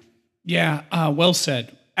from there. Yeah, well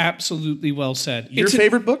said. Absolutely well said. Your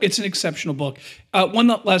favorite book? It's an exceptional book. One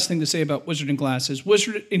last thing to say about Wizard and Glass is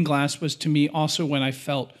Wizard and Glass was to me also when I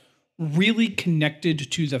felt really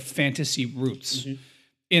connected to the fantasy roots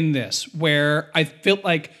in this, where I felt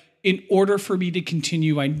like in order for me to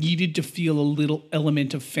continue, I needed to feel a little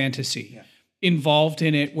element of fantasy involved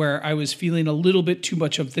in it, where I was feeling a little bit too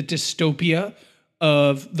much of the dystopia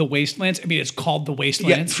of the Wastelands. I mean, it's called the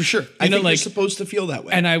Wastelands. Yeah, for sure. I think you're supposed to feel that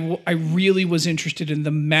way. And I really was interested in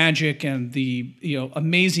the magic and the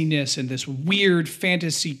amazingness and this weird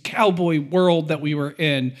fantasy cowboy world that we were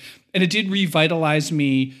in. And it did revitalize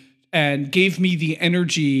me and gave me the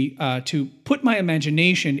energy to put my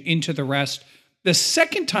imagination into the rest. The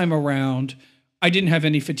second time around, I didn't have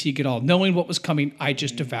any fatigue at all. Knowing what was coming, I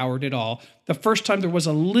just devoured it all. The first time there was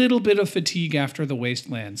a little bit of fatigue after the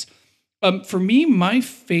Wastelands. For me, my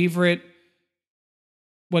favorite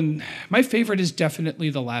is definitely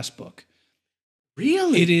the last book.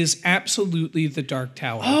 Really? It is absolutely The Dark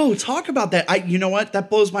Tower. Oh, talk about that. You know what? That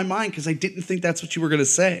blows my mind because I didn't think that's what you were going to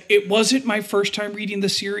say. It wasn't my first time reading the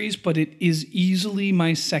series, but it is easily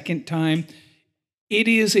my second time. It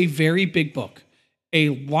is a very big book. A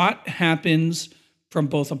lot happens from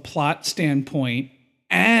both a plot standpoint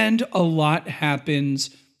and a lot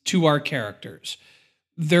happens to our characters.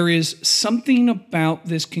 There is something about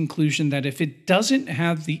this conclusion that if it doesn't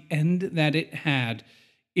have the end that it had,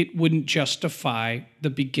 it wouldn't justify the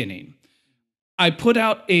beginning. I put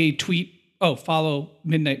out a tweet. Oh, follow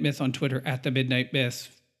Midnight Myth on Twitter at the Midnight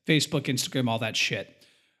Myth, Facebook, Instagram, all that shit.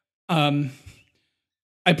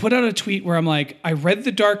 I put out a tweet where I'm like, I read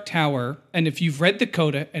The Dark Tower, and if you've read the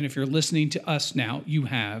Coda, and if you're listening to us now, you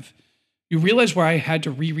realize where I had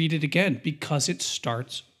to reread it again because it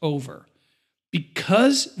starts over.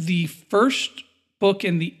 Because the first book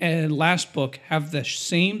and the last book have the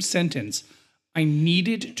same sentence, I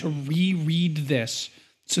needed to reread this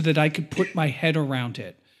so that I could put my head around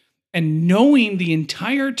it. And knowing the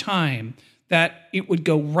entire time that it would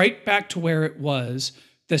go right back to where it was,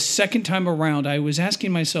 the second time around, I was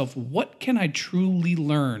asking myself, what can I truly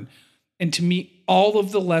learn? And to me, all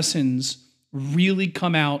of the lessons really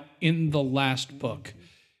come out in the last book.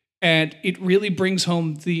 And it really brings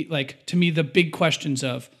home to me, the big questions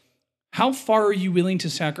of how far are you willing to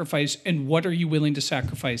sacrifice and what are you willing to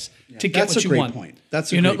sacrifice to get what you want?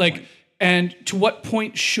 That's a great point. And to what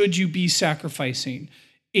point should you be sacrificing?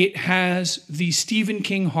 It has the Stephen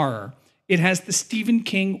King horror. It has the Stephen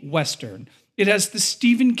King Western. It has the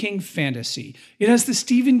Stephen King fantasy. It has the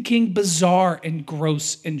Stephen King bizarre and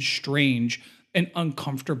gross and strange and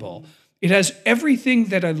uncomfortable. It has everything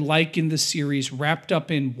that I like in the series wrapped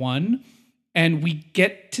up in one, and we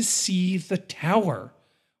get to see the tower.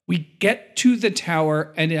 We get to the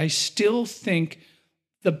tower, and I still think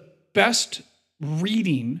the best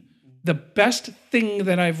reading, the best thing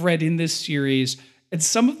that I've read in this series, and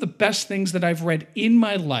some of the best things that I've read in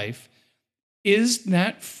my life is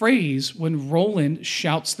that phrase when Roland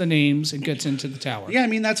shouts the names and gets into the tower. Yeah, I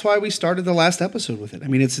mean, that's why we started the last episode with it. I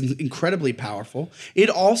mean, it's incredibly powerful. It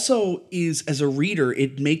also is, as a reader,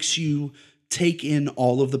 it makes you take in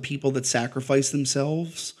all of the people that sacrifice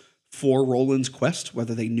themselves for Roland's quest,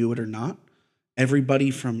 whether they knew it or not.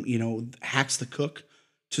 Everybody from, Hax the Cook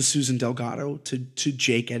to Susan Delgado to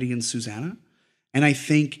Jake, Eddie, and Susanna. And I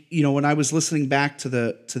think, when I was listening back to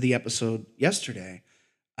the episode yesterday,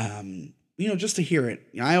 just to hear it,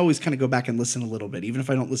 I always kind of go back and listen a little bit, even if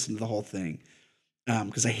I don't listen to the whole thing,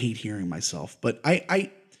 because I hate hearing myself. But I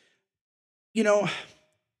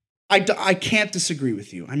can't disagree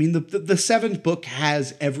with you. I mean, the seventh book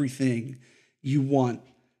has everything you want.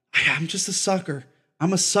 I'm just a sucker.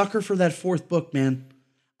 I'm a sucker for that fourth book, man.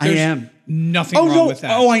 There's I am. Nothing wrong with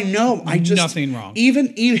that. Oh, I know. Nothing wrong.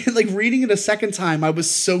 Even like reading it a second time, I was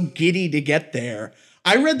so giddy to get there.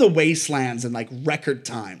 I read The Wastelands in like record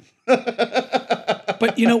time.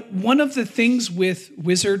 But one of the things with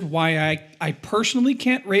Wizard, why I personally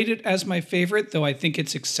can't rate it as my favorite, though I think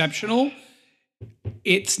it's exceptional.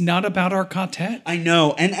 It's not about our quartet. I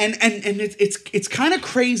know, and it's kind of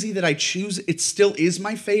crazy that I choose. It still is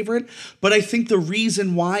my favorite, but I think the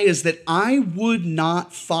reason why is that I would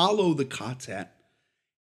not follow the quartet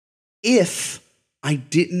if I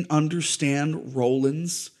didn't understand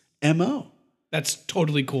Roland's MO. That's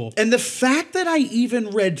totally cool. And the fact that I even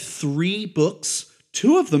read 3 books,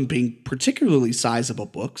 2 of them being particularly sizable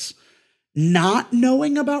books, not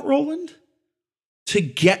knowing about Roland, to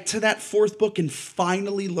get to that 4th book and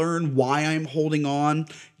finally learn why I'm holding on,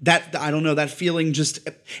 that, I don't know, that feeling just,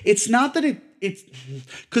 it's not that it's,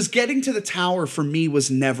 because getting to the tower for me was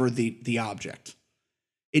never the object.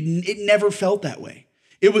 It never felt that way.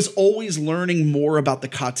 It was always learning more about the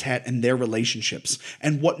quartet and their relationships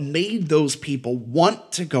and what made those people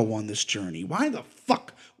want to go on this journey. Why the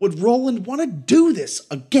fuck would Roland want to do this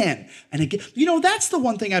again and again? That's the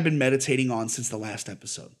one thing I've been meditating on since the last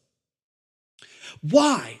episode.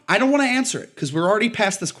 Why? I don't want to answer it because we're already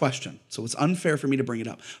past this question, so it's unfair for me to bring it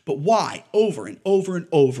up. But why? Over and over and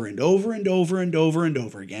over and over and over and over and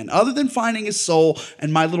over again, other than finding his soul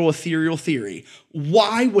and my little ethereal theory,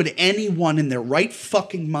 why would anyone in their right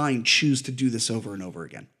fucking mind choose to do this over and over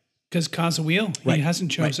again? Because Kazuil, Right. He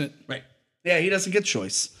hasn't chosen it. Right. Yeah, he doesn't get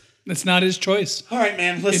choice. It's not his choice. All right,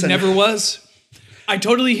 man, listen. It never was. I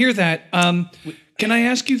totally hear that. Can I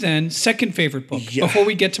ask you then, second favorite book, before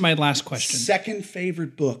we get to my last question? Second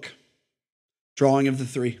favorite book, Drawing of the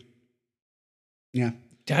Three. Yeah.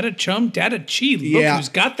 Dada Chum, Dada Chi. Look who's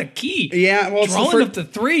got the key. Yeah, well, it's Drawing of the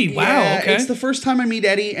Three. Wow. Yeah, okay. It's the first time I meet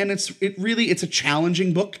Eddie, and it's a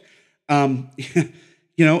challenging book. We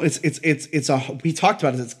talked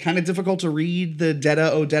about it. It's kind of difficult to read the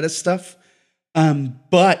Dada Odetta stuff,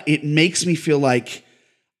 but it makes me feel like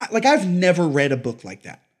I've never read a book like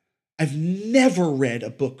that. I've never read a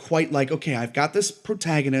book quite like, okay, I've got this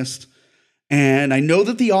protagonist, and I know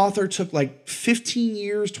that the author took like 15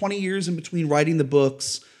 years, 20 years in between writing the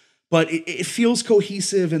books, but it feels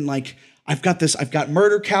cohesive, and like I've got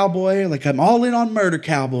Murder Cowboy, like I'm all in on Murder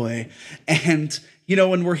Cowboy, and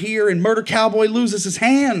when we're here and Murder Cowboy loses his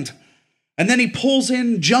hand, and then he pulls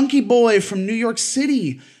in Junkie Boy from New York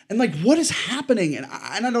City, and like what is happening? And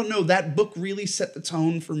I don't know, that book really set the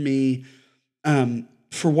tone for me,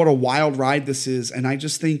 for what a wild ride this is. And I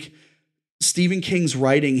just think Stephen King's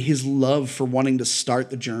writing, his love for wanting to start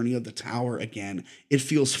the journey of the tower again, it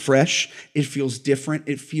feels fresh. It feels different.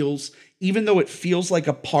 It feels, even though it feels like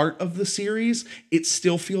a part of the series, it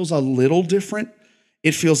still feels a little different.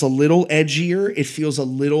 It feels a little edgier. It feels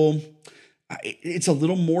it's a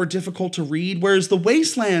little more difficult to read. Whereas The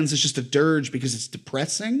Wastelands is just a dirge because it's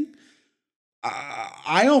depressing.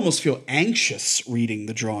 I almost feel anxious reading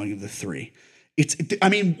The Drawing of the Three. I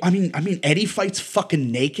mean, Eddie fights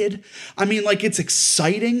fucking naked. I mean, like, it's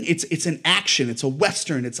exciting. It's an action. It's a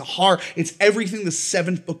Western. It's a horror. It's everything the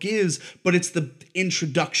seventh book is, but it's the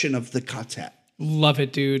introduction of the quartet. Love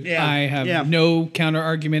it, dude. Yeah, I have no counter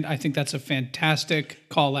argument. I think that's a fantastic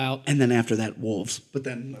call out. And then after that, Wolves. But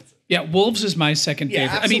then that's it. Yeah, Wolves is my second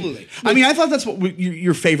favorite. Absolutely. I thought that's what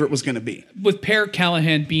your favorite was going to be. With Per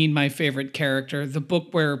Callahan being my favorite character, the book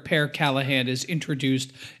where Per Callahan is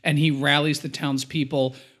introduced and he rallies the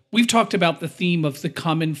townspeople. We've talked about the theme of the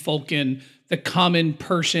common folkin, the common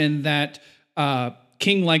person that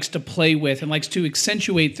King likes to play with and likes to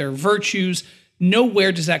accentuate their virtues.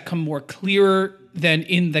 Nowhere does that come more clearer than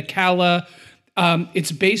in the Kala.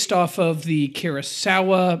 It's based off of the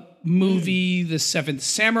Kurosawa movie, The Seventh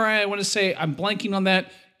Samurai, I want to say. I'm blanking on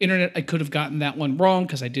that. Internet, I could have gotten that one wrong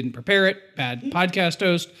because I didn't prepare it. Bad podcast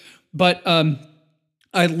host. But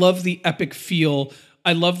I love the epic feel.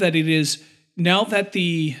 I love that it is now that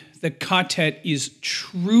the quartet is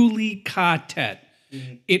truly quartet,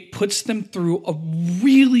 it puts them through a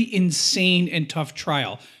really insane and tough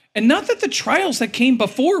trial. And not that the trials that came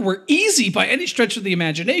before were easy by any stretch of the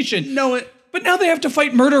imagination. No, but now they have to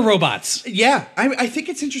fight murder robots. yeah, I think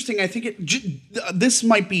it's interesting. I think this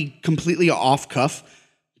might be completely off cuff,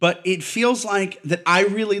 but it feels like that I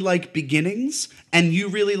really like beginnings and you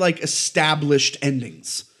really like established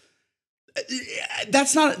endings.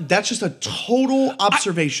 That's just a total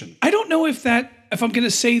observation. I don't know if I'm going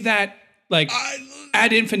to say that like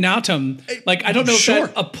ad infinitum. Like, I don't know Sure.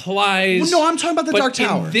 if that applies. Well, no, I'm talking about the but Dark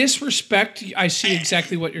Tower. In this respect, I see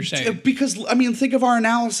exactly what you're saying. Because, I mean, think of our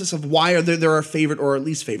analysis of why are there our favorite or at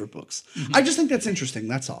least favorite books. I just think that's interesting.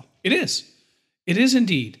 That's all. It is. It is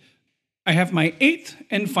indeed. I have my 8th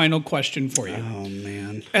and final question for you. Oh,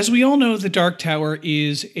 man. As we all know, The Dark Tower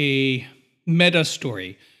is a meta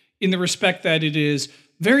story in the respect that it is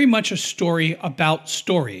very much a story about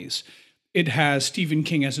stories. It has Stephen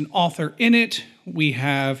King as an author in it. We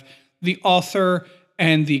have the author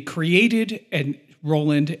and the created, and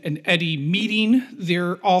Roland and Eddie meeting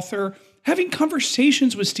their author, having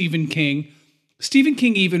conversations with Stephen King. Stephen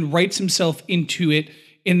King even writes himself into it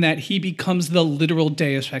in that he becomes the literal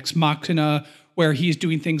deus ex machina, where he's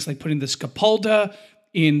doing things like putting the Scapulda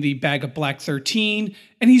in the bag of Black 13,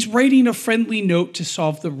 and he's writing a friendly note to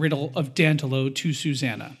solve the riddle of Dandolo to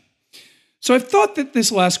Susanna. So I've thought that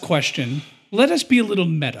this last question, let us be a little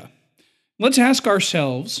meta. Let's ask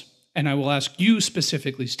ourselves, and I will ask you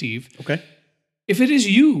specifically, Steve. Okay. If it is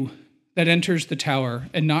you that enters the tower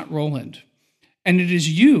and not Roland, and it is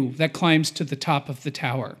you that climbs to the top of the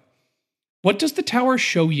tower, what does the tower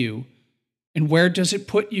show you, and where does it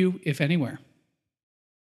put you, if anywhere?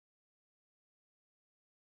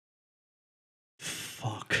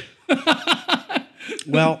 Fuck.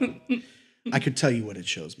 Well, I could tell you what it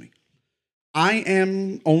shows me. I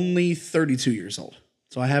am only 32 years old,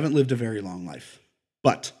 so I haven't lived a very long life.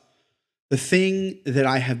 But the thing that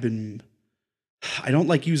I have been, I don't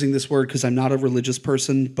like using this word because I'm not a religious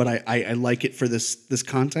person, but I like it for this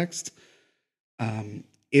context,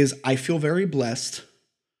 is I feel very blessed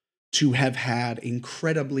to have had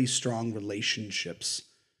incredibly strong relationships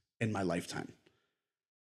in my lifetime.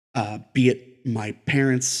 Be it my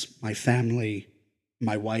parents, my family,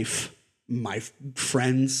 my wife, my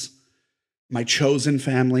friends, my chosen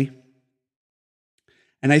family.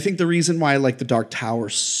 And I think the reason why I like the Dark Tower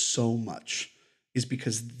so much is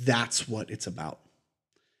because that's what it's about.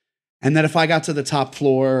 And that if I got to the top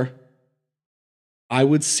floor, I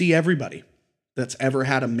would see everybody that's ever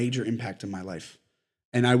had a major impact in my life.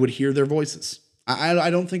 And I would hear their voices. I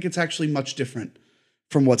don't think it's actually much different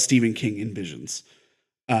from what Stephen King envisions.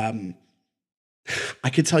 I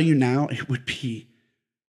could tell you now, it would be,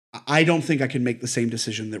 I don't think I could make the same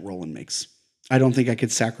decision that Roland makes. I don't think I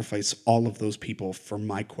could sacrifice all of those people for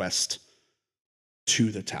my quest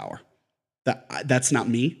to the tower. That's not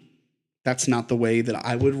me. That's not the way that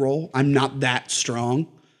I would roll. I'm not that strong.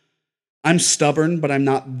 I'm stubborn, but I'm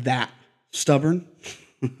not that stubborn.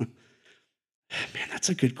 Man, that's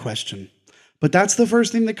a good question. But that's the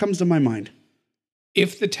first thing that comes to my mind.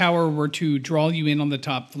 If the tower were to draw you in on the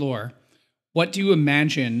top floor, what do you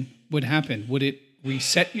imagine would happen? Would it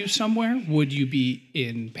reset you somewhere? Would you be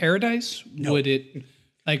in paradise? No. Would it,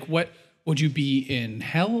 like, what, would you be in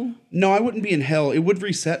hell? No, I wouldn't be in hell. It would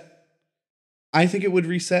reset. I think it would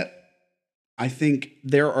reset. I think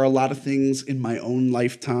there are a lot of things in my own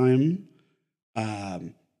lifetime.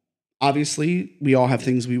 Obviously, we all have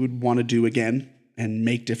things we would want to do again and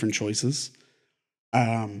make different choices.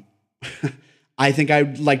 I think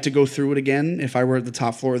I'd like to go through it again if I were at the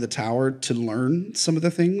top floor of the tower to learn some of the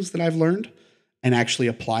things that I've learned and actually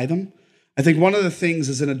apply them. I think one of the things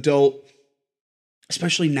as an adult,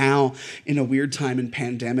 especially now in a weird time in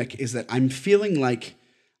pandemic, is that I'm feeling like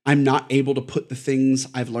I'm not able to put the things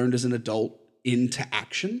I've learned as an adult into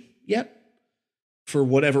action yet for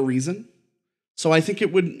whatever reason. So I think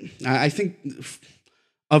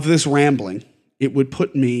of this rambling, it would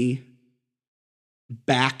put me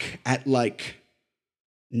back at like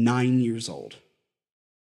 9 years old.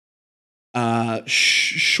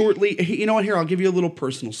 Shortly, you know what? Here, I'll give you a little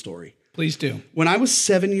personal story. Please do. When I was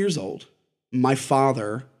 7 years old, my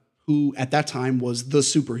father, who at that time was the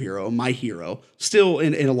superhero, my hero, still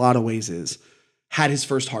in a lot of ways is, had his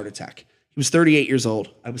first heart attack. He was 38 years old.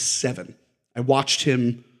 I was 7. I watched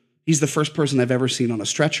him. He's the first person I've ever seen on a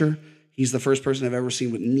stretcher. He's the first person I've ever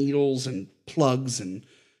seen with needles and plugs and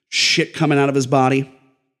shit coming out of his body.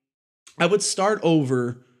 I would start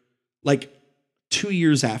over like 2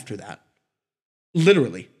 years after that,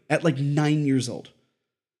 literally at like 9 years old.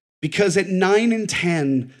 Because at 9 and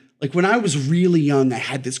 10, Like when I was really young, I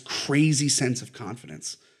had this crazy sense of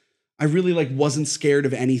confidence. I really like wasn't scared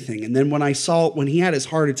of anything. And then when he had his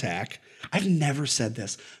heart attack, I've never said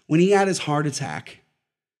this. When he had his heart attack,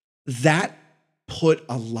 that put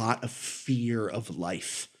a lot of fear of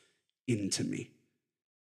life into me.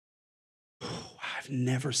 I've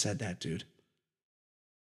never said that, dude.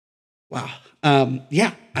 Wow.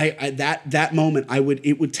 Yeah. That moment,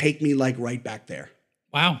 it would take me like right back there.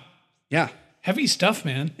 Wow. Yeah. Heavy stuff,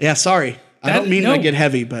 man. Yeah. Sorry. I don't mean to get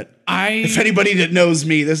heavy, but if anybody that knows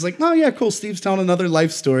me, there's like, oh yeah, cool. Steve's telling another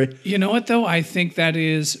life story. You know what though? I think that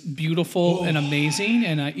is beautiful and amazing.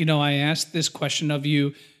 And I asked this question of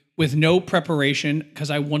you with no preparation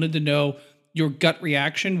because I wanted to know your gut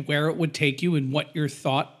reaction, where it would take you, and what your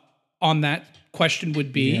thought on that question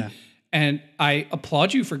would be. Yeah. And I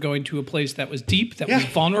applaud you for going to a place that was deep, that was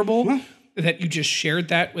vulnerable, that you just shared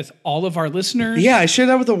that with all of our listeners. Yeah, I shared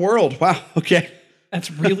that with the world. Wow. Okay.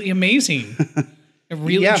 That's really amazing. It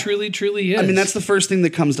really, truly is. I mean, that's the first thing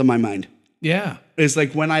that comes to my mind. Yeah. Is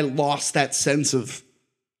like when I lost that sense of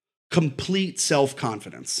complete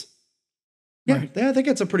self-confidence. Yeah, Right. I think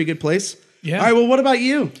it's a pretty good place. Yeah. All right, well, what about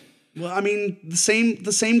you? Well, I mean, the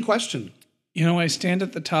same question. I stand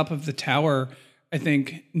at the top of the tower. I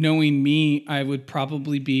think knowing me, I would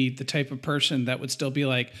probably be the type of person that would still be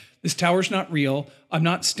like, this tower's not real. I'm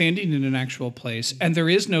not standing in an actual place and there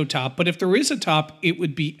is no top. But if there is a top, it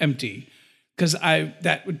would be empty because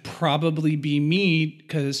that would probably be me,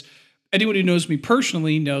 because anyone who knows me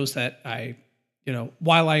personally knows that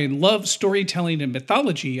while I love storytelling and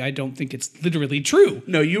mythology, I don't think it's literally true.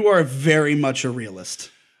 No, you are very much a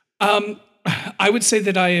realist. I would say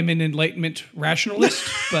that I am an Enlightenment rationalist,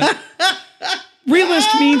 but realist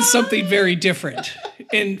means something very different.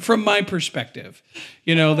 And from my perspective,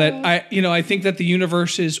 I think that the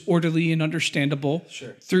universe is orderly and understandable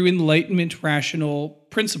through Enlightenment rational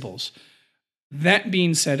principles. That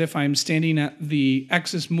being said, if I'm standing at the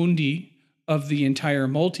axis mundi of the entire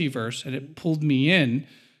multiverse and it pulled me in,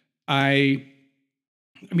 I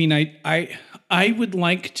would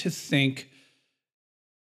like to think,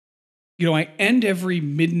 I end every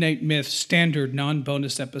Midnight Myth standard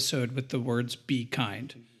non-bonus episode with the words "be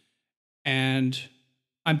kind." And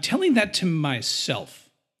I'm telling that to myself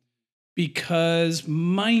because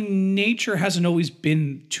my nature hasn't always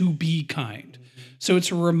been to be kind. So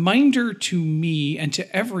it's a reminder to me and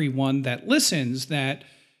to everyone that listens that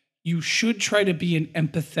you should try to be an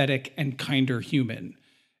empathetic and kinder human.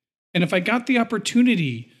 And if I got the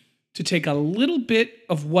opportunity to take a little bit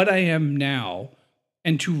of what I am now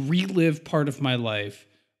and to relive part of my life,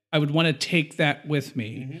 I would want to take that with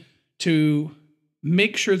me to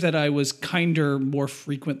make sure that I was kinder more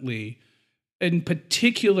frequently, in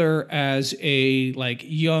particular as a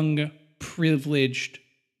young, privileged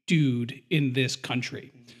dude in this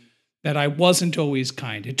country, that I wasn't always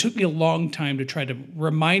kind. It took me a long time to try to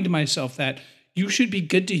remind myself that you should be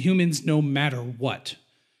good to humans no matter what.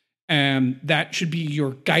 And that should be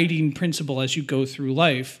your guiding principle as you go through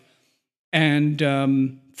life. And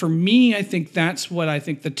for me, I think that's what I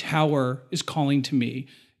think the tower is calling to me.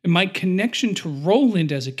 And my connection to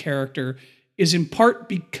Roland as a character is in part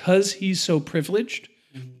because he's so privileged,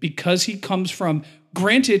 because he comes from,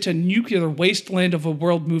 granted, a nuclear wasteland of a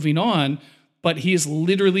world moving on, but he is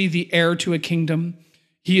literally the heir to a kingdom.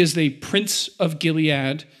 He is the Prince of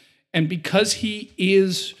Gilead. And because he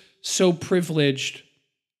is so privileged,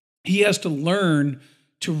 he has to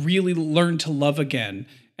really learn to love again.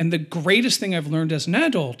 And the greatest thing I've learned as an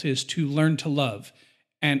adult is to learn to love.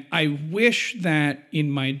 And I wish that in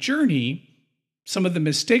my journey, some of the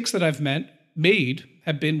mistakes that I've made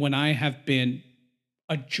have been when I have been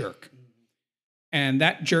a jerk. And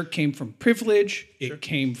that jerk came from privilege. It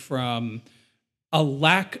came from a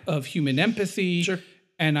lack of human empathy.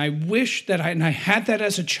 And I wish that I had that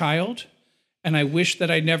as a child, and I wish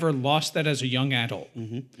that I never lost that as a young adult.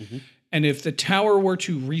 And if the tower were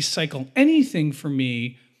to recycle anything for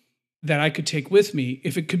me that I could take with me,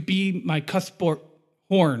 if it could be my Cuthbert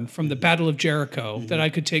horn from the Battle of Jericho that I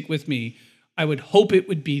could take with me, I would hope it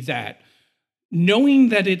would be that. Knowing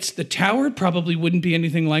that it's the tower, it probably wouldn't be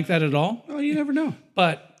anything like that at all. Oh, you never know.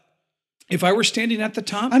 But if I were standing at the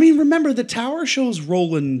top... I mean, remember, the tower shows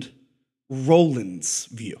Roland's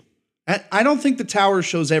view. I don't think the tower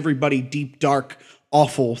shows everybody deep, dark,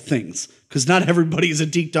 awful things, because not everybody is a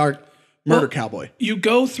deep, dark murder cowboy. You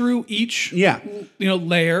go through each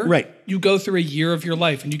layer. Right. You go through a year of your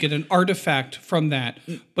life, and you get an artifact from that.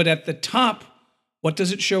 But at the top, what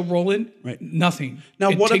does it show, Roland? Right. Nothing. Now,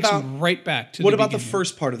 it what takes about you right back to what the about the beginning.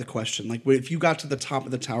 first part of the question? Like, if you got to the top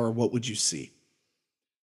of the tower, what would you see?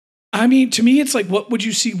 I mean, to me, it's like, what would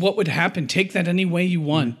you see? What would happen? Take that any way you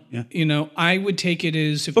want. Yeah. You know, I would take it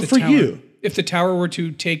as if But for you. if the tower were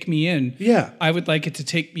to take me in, Yeah. I would like it to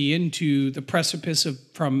take me into the precipice of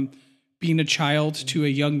from being a child to a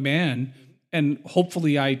young man. And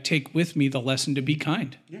hopefully I take with me the lesson to be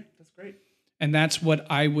kind. Yeah, that's great. And that's what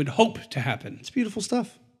I would hope to happen. It's beautiful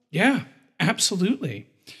stuff. Yeah, absolutely.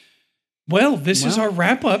 Well, this is our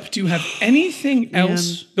wrap up. Do you have anything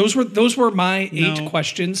else? Those were my 8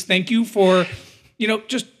 questions. Thank you for,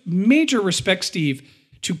 just major respect, Steve,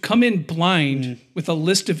 to come in blind with a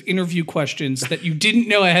list of interview questions that you didn't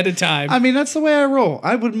know ahead of time. I mean, that's the way I roll.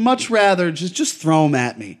 I would much rather just throw them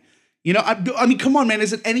at me. I mean, come on, man.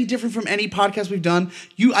 Is it any different from any podcast we've done?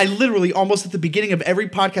 I literally almost at the beginning of every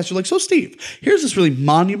podcast, you're like, so Steve, here's this really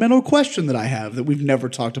monumental question that I have that we've never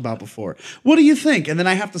talked about before. What do you think? And then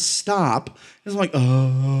I have to stop. And I'm like,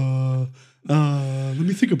 let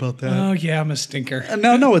me think about that. Oh yeah, I'm a stinker.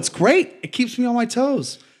 No, it's great. It keeps me on my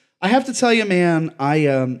toes. I have to tell you, man, I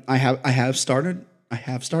have started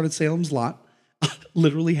Salem's Lot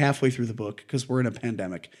literally halfway through the book because we're in a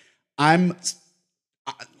pandemic. I'm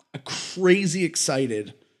crazy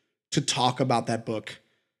excited to talk about that book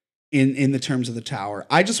in the terms of the tower.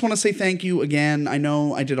 I just want to say thank you again. I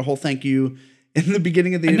know I did a whole thank you in the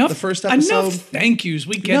beginning of the first episode. Enough thank yous.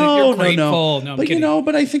 We get it. You're grateful. No, I'm but kidding.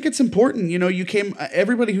 But I think it's important. You came.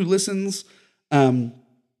 Everybody who listens,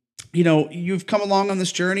 you've come along on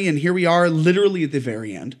this journey, and here we are, literally at the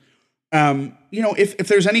very end. If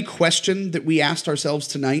there's any question that we asked ourselves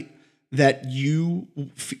tonight that you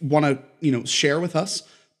want to share with us,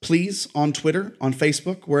 please, on Twitter, on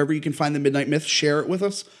Facebook, wherever you can find the Midnight Myth, share it with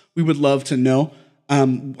us. We would love to know.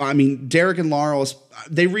 I mean, Derek and Laurel,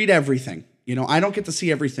 they read everything. I don't get to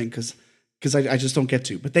see everything because I just don't get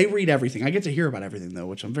to. But they read everything. I get to hear about everything, though,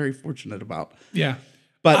 which I'm very fortunate about. Yeah.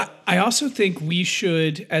 But I also think we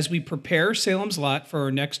should, as we prepare Salem's Lot for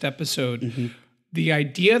our next episode, the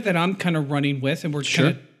idea that I'm kind of running with, and we're kind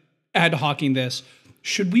of ad hocing this,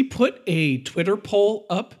 should we put a Twitter poll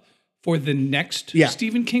up for the next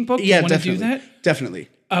Stephen King book? Yeah, you want to do that? Definitely.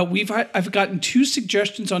 I've gotten 2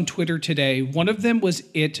 suggestions on Twitter today. One of them was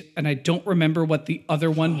It, and I don't remember what the other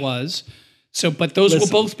one was. So, but those will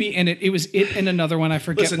both be in it. It was It and another one. I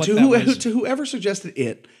forget what that was. To whoever suggested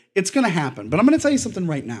It, it's going to happen. But I'm going to tell you something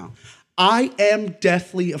right now. I am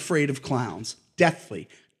deathly afraid of clowns. Deathly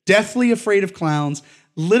afraid of clowns.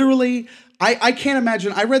 Literally, I can't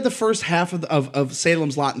imagine. I read the first half of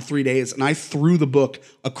Salem's Lot in 3 days, and I threw the book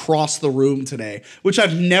across the room today, which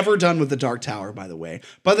I've never done with The Dark Tower, by the way.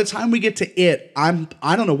 By the time we get to It, I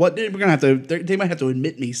don't know what, we're going to have to, they might have to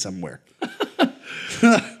admit me somewhere.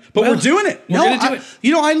 But we're doing it. We're going to do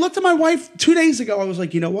it. I looked at my wife 2 days ago. I was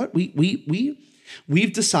like, you know what?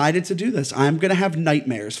 We've decided to do this. I'm going to have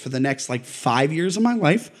nightmares for the next 5 years of my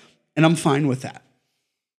life, and I'm fine with that.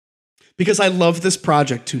 Because I love this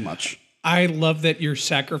project too much. I love that you're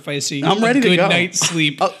sacrificing a good night's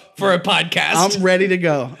sleep for a podcast. I'm ready to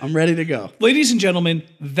go. Ladies and gentlemen,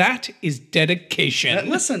 that is dedication.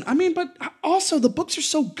 Listen, I mean, but also the books are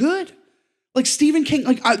so good. Like Stephen King,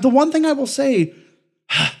 the one thing I will say,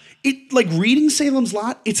 reading Salem's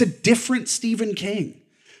Lot, it's a different Stephen King.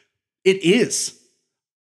 It is.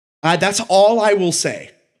 That's all I will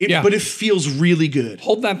say. But it feels really good.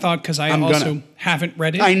 Hold that thought because I also haven't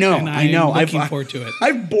read it. I know. I'm looking forward to it.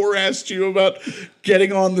 I've bore-assed you about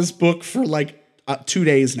getting on this book for 2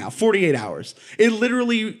 days now, 48 hours. It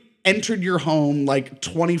literally entered your home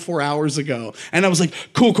 24 hours ago. And I was like,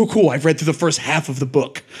 cool. I've read through the first half of the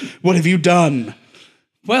book. What have you done?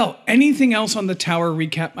 Well, anything else on the Tower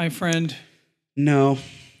recap, my friend? No,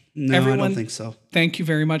 Everyone, I don't think so. Thank you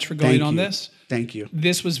very much for going on this. Thank you.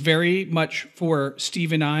 This was very much for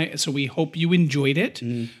Steve and I, so we hope you enjoyed it.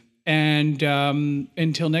 And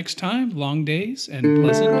until next time, long days and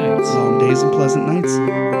pleasant nights. Long days and pleasant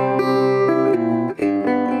nights.